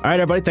 Eastern. All right,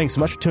 everybody, thanks so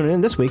much for tuning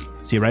in this week.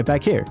 See you right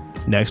back here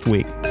next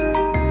week.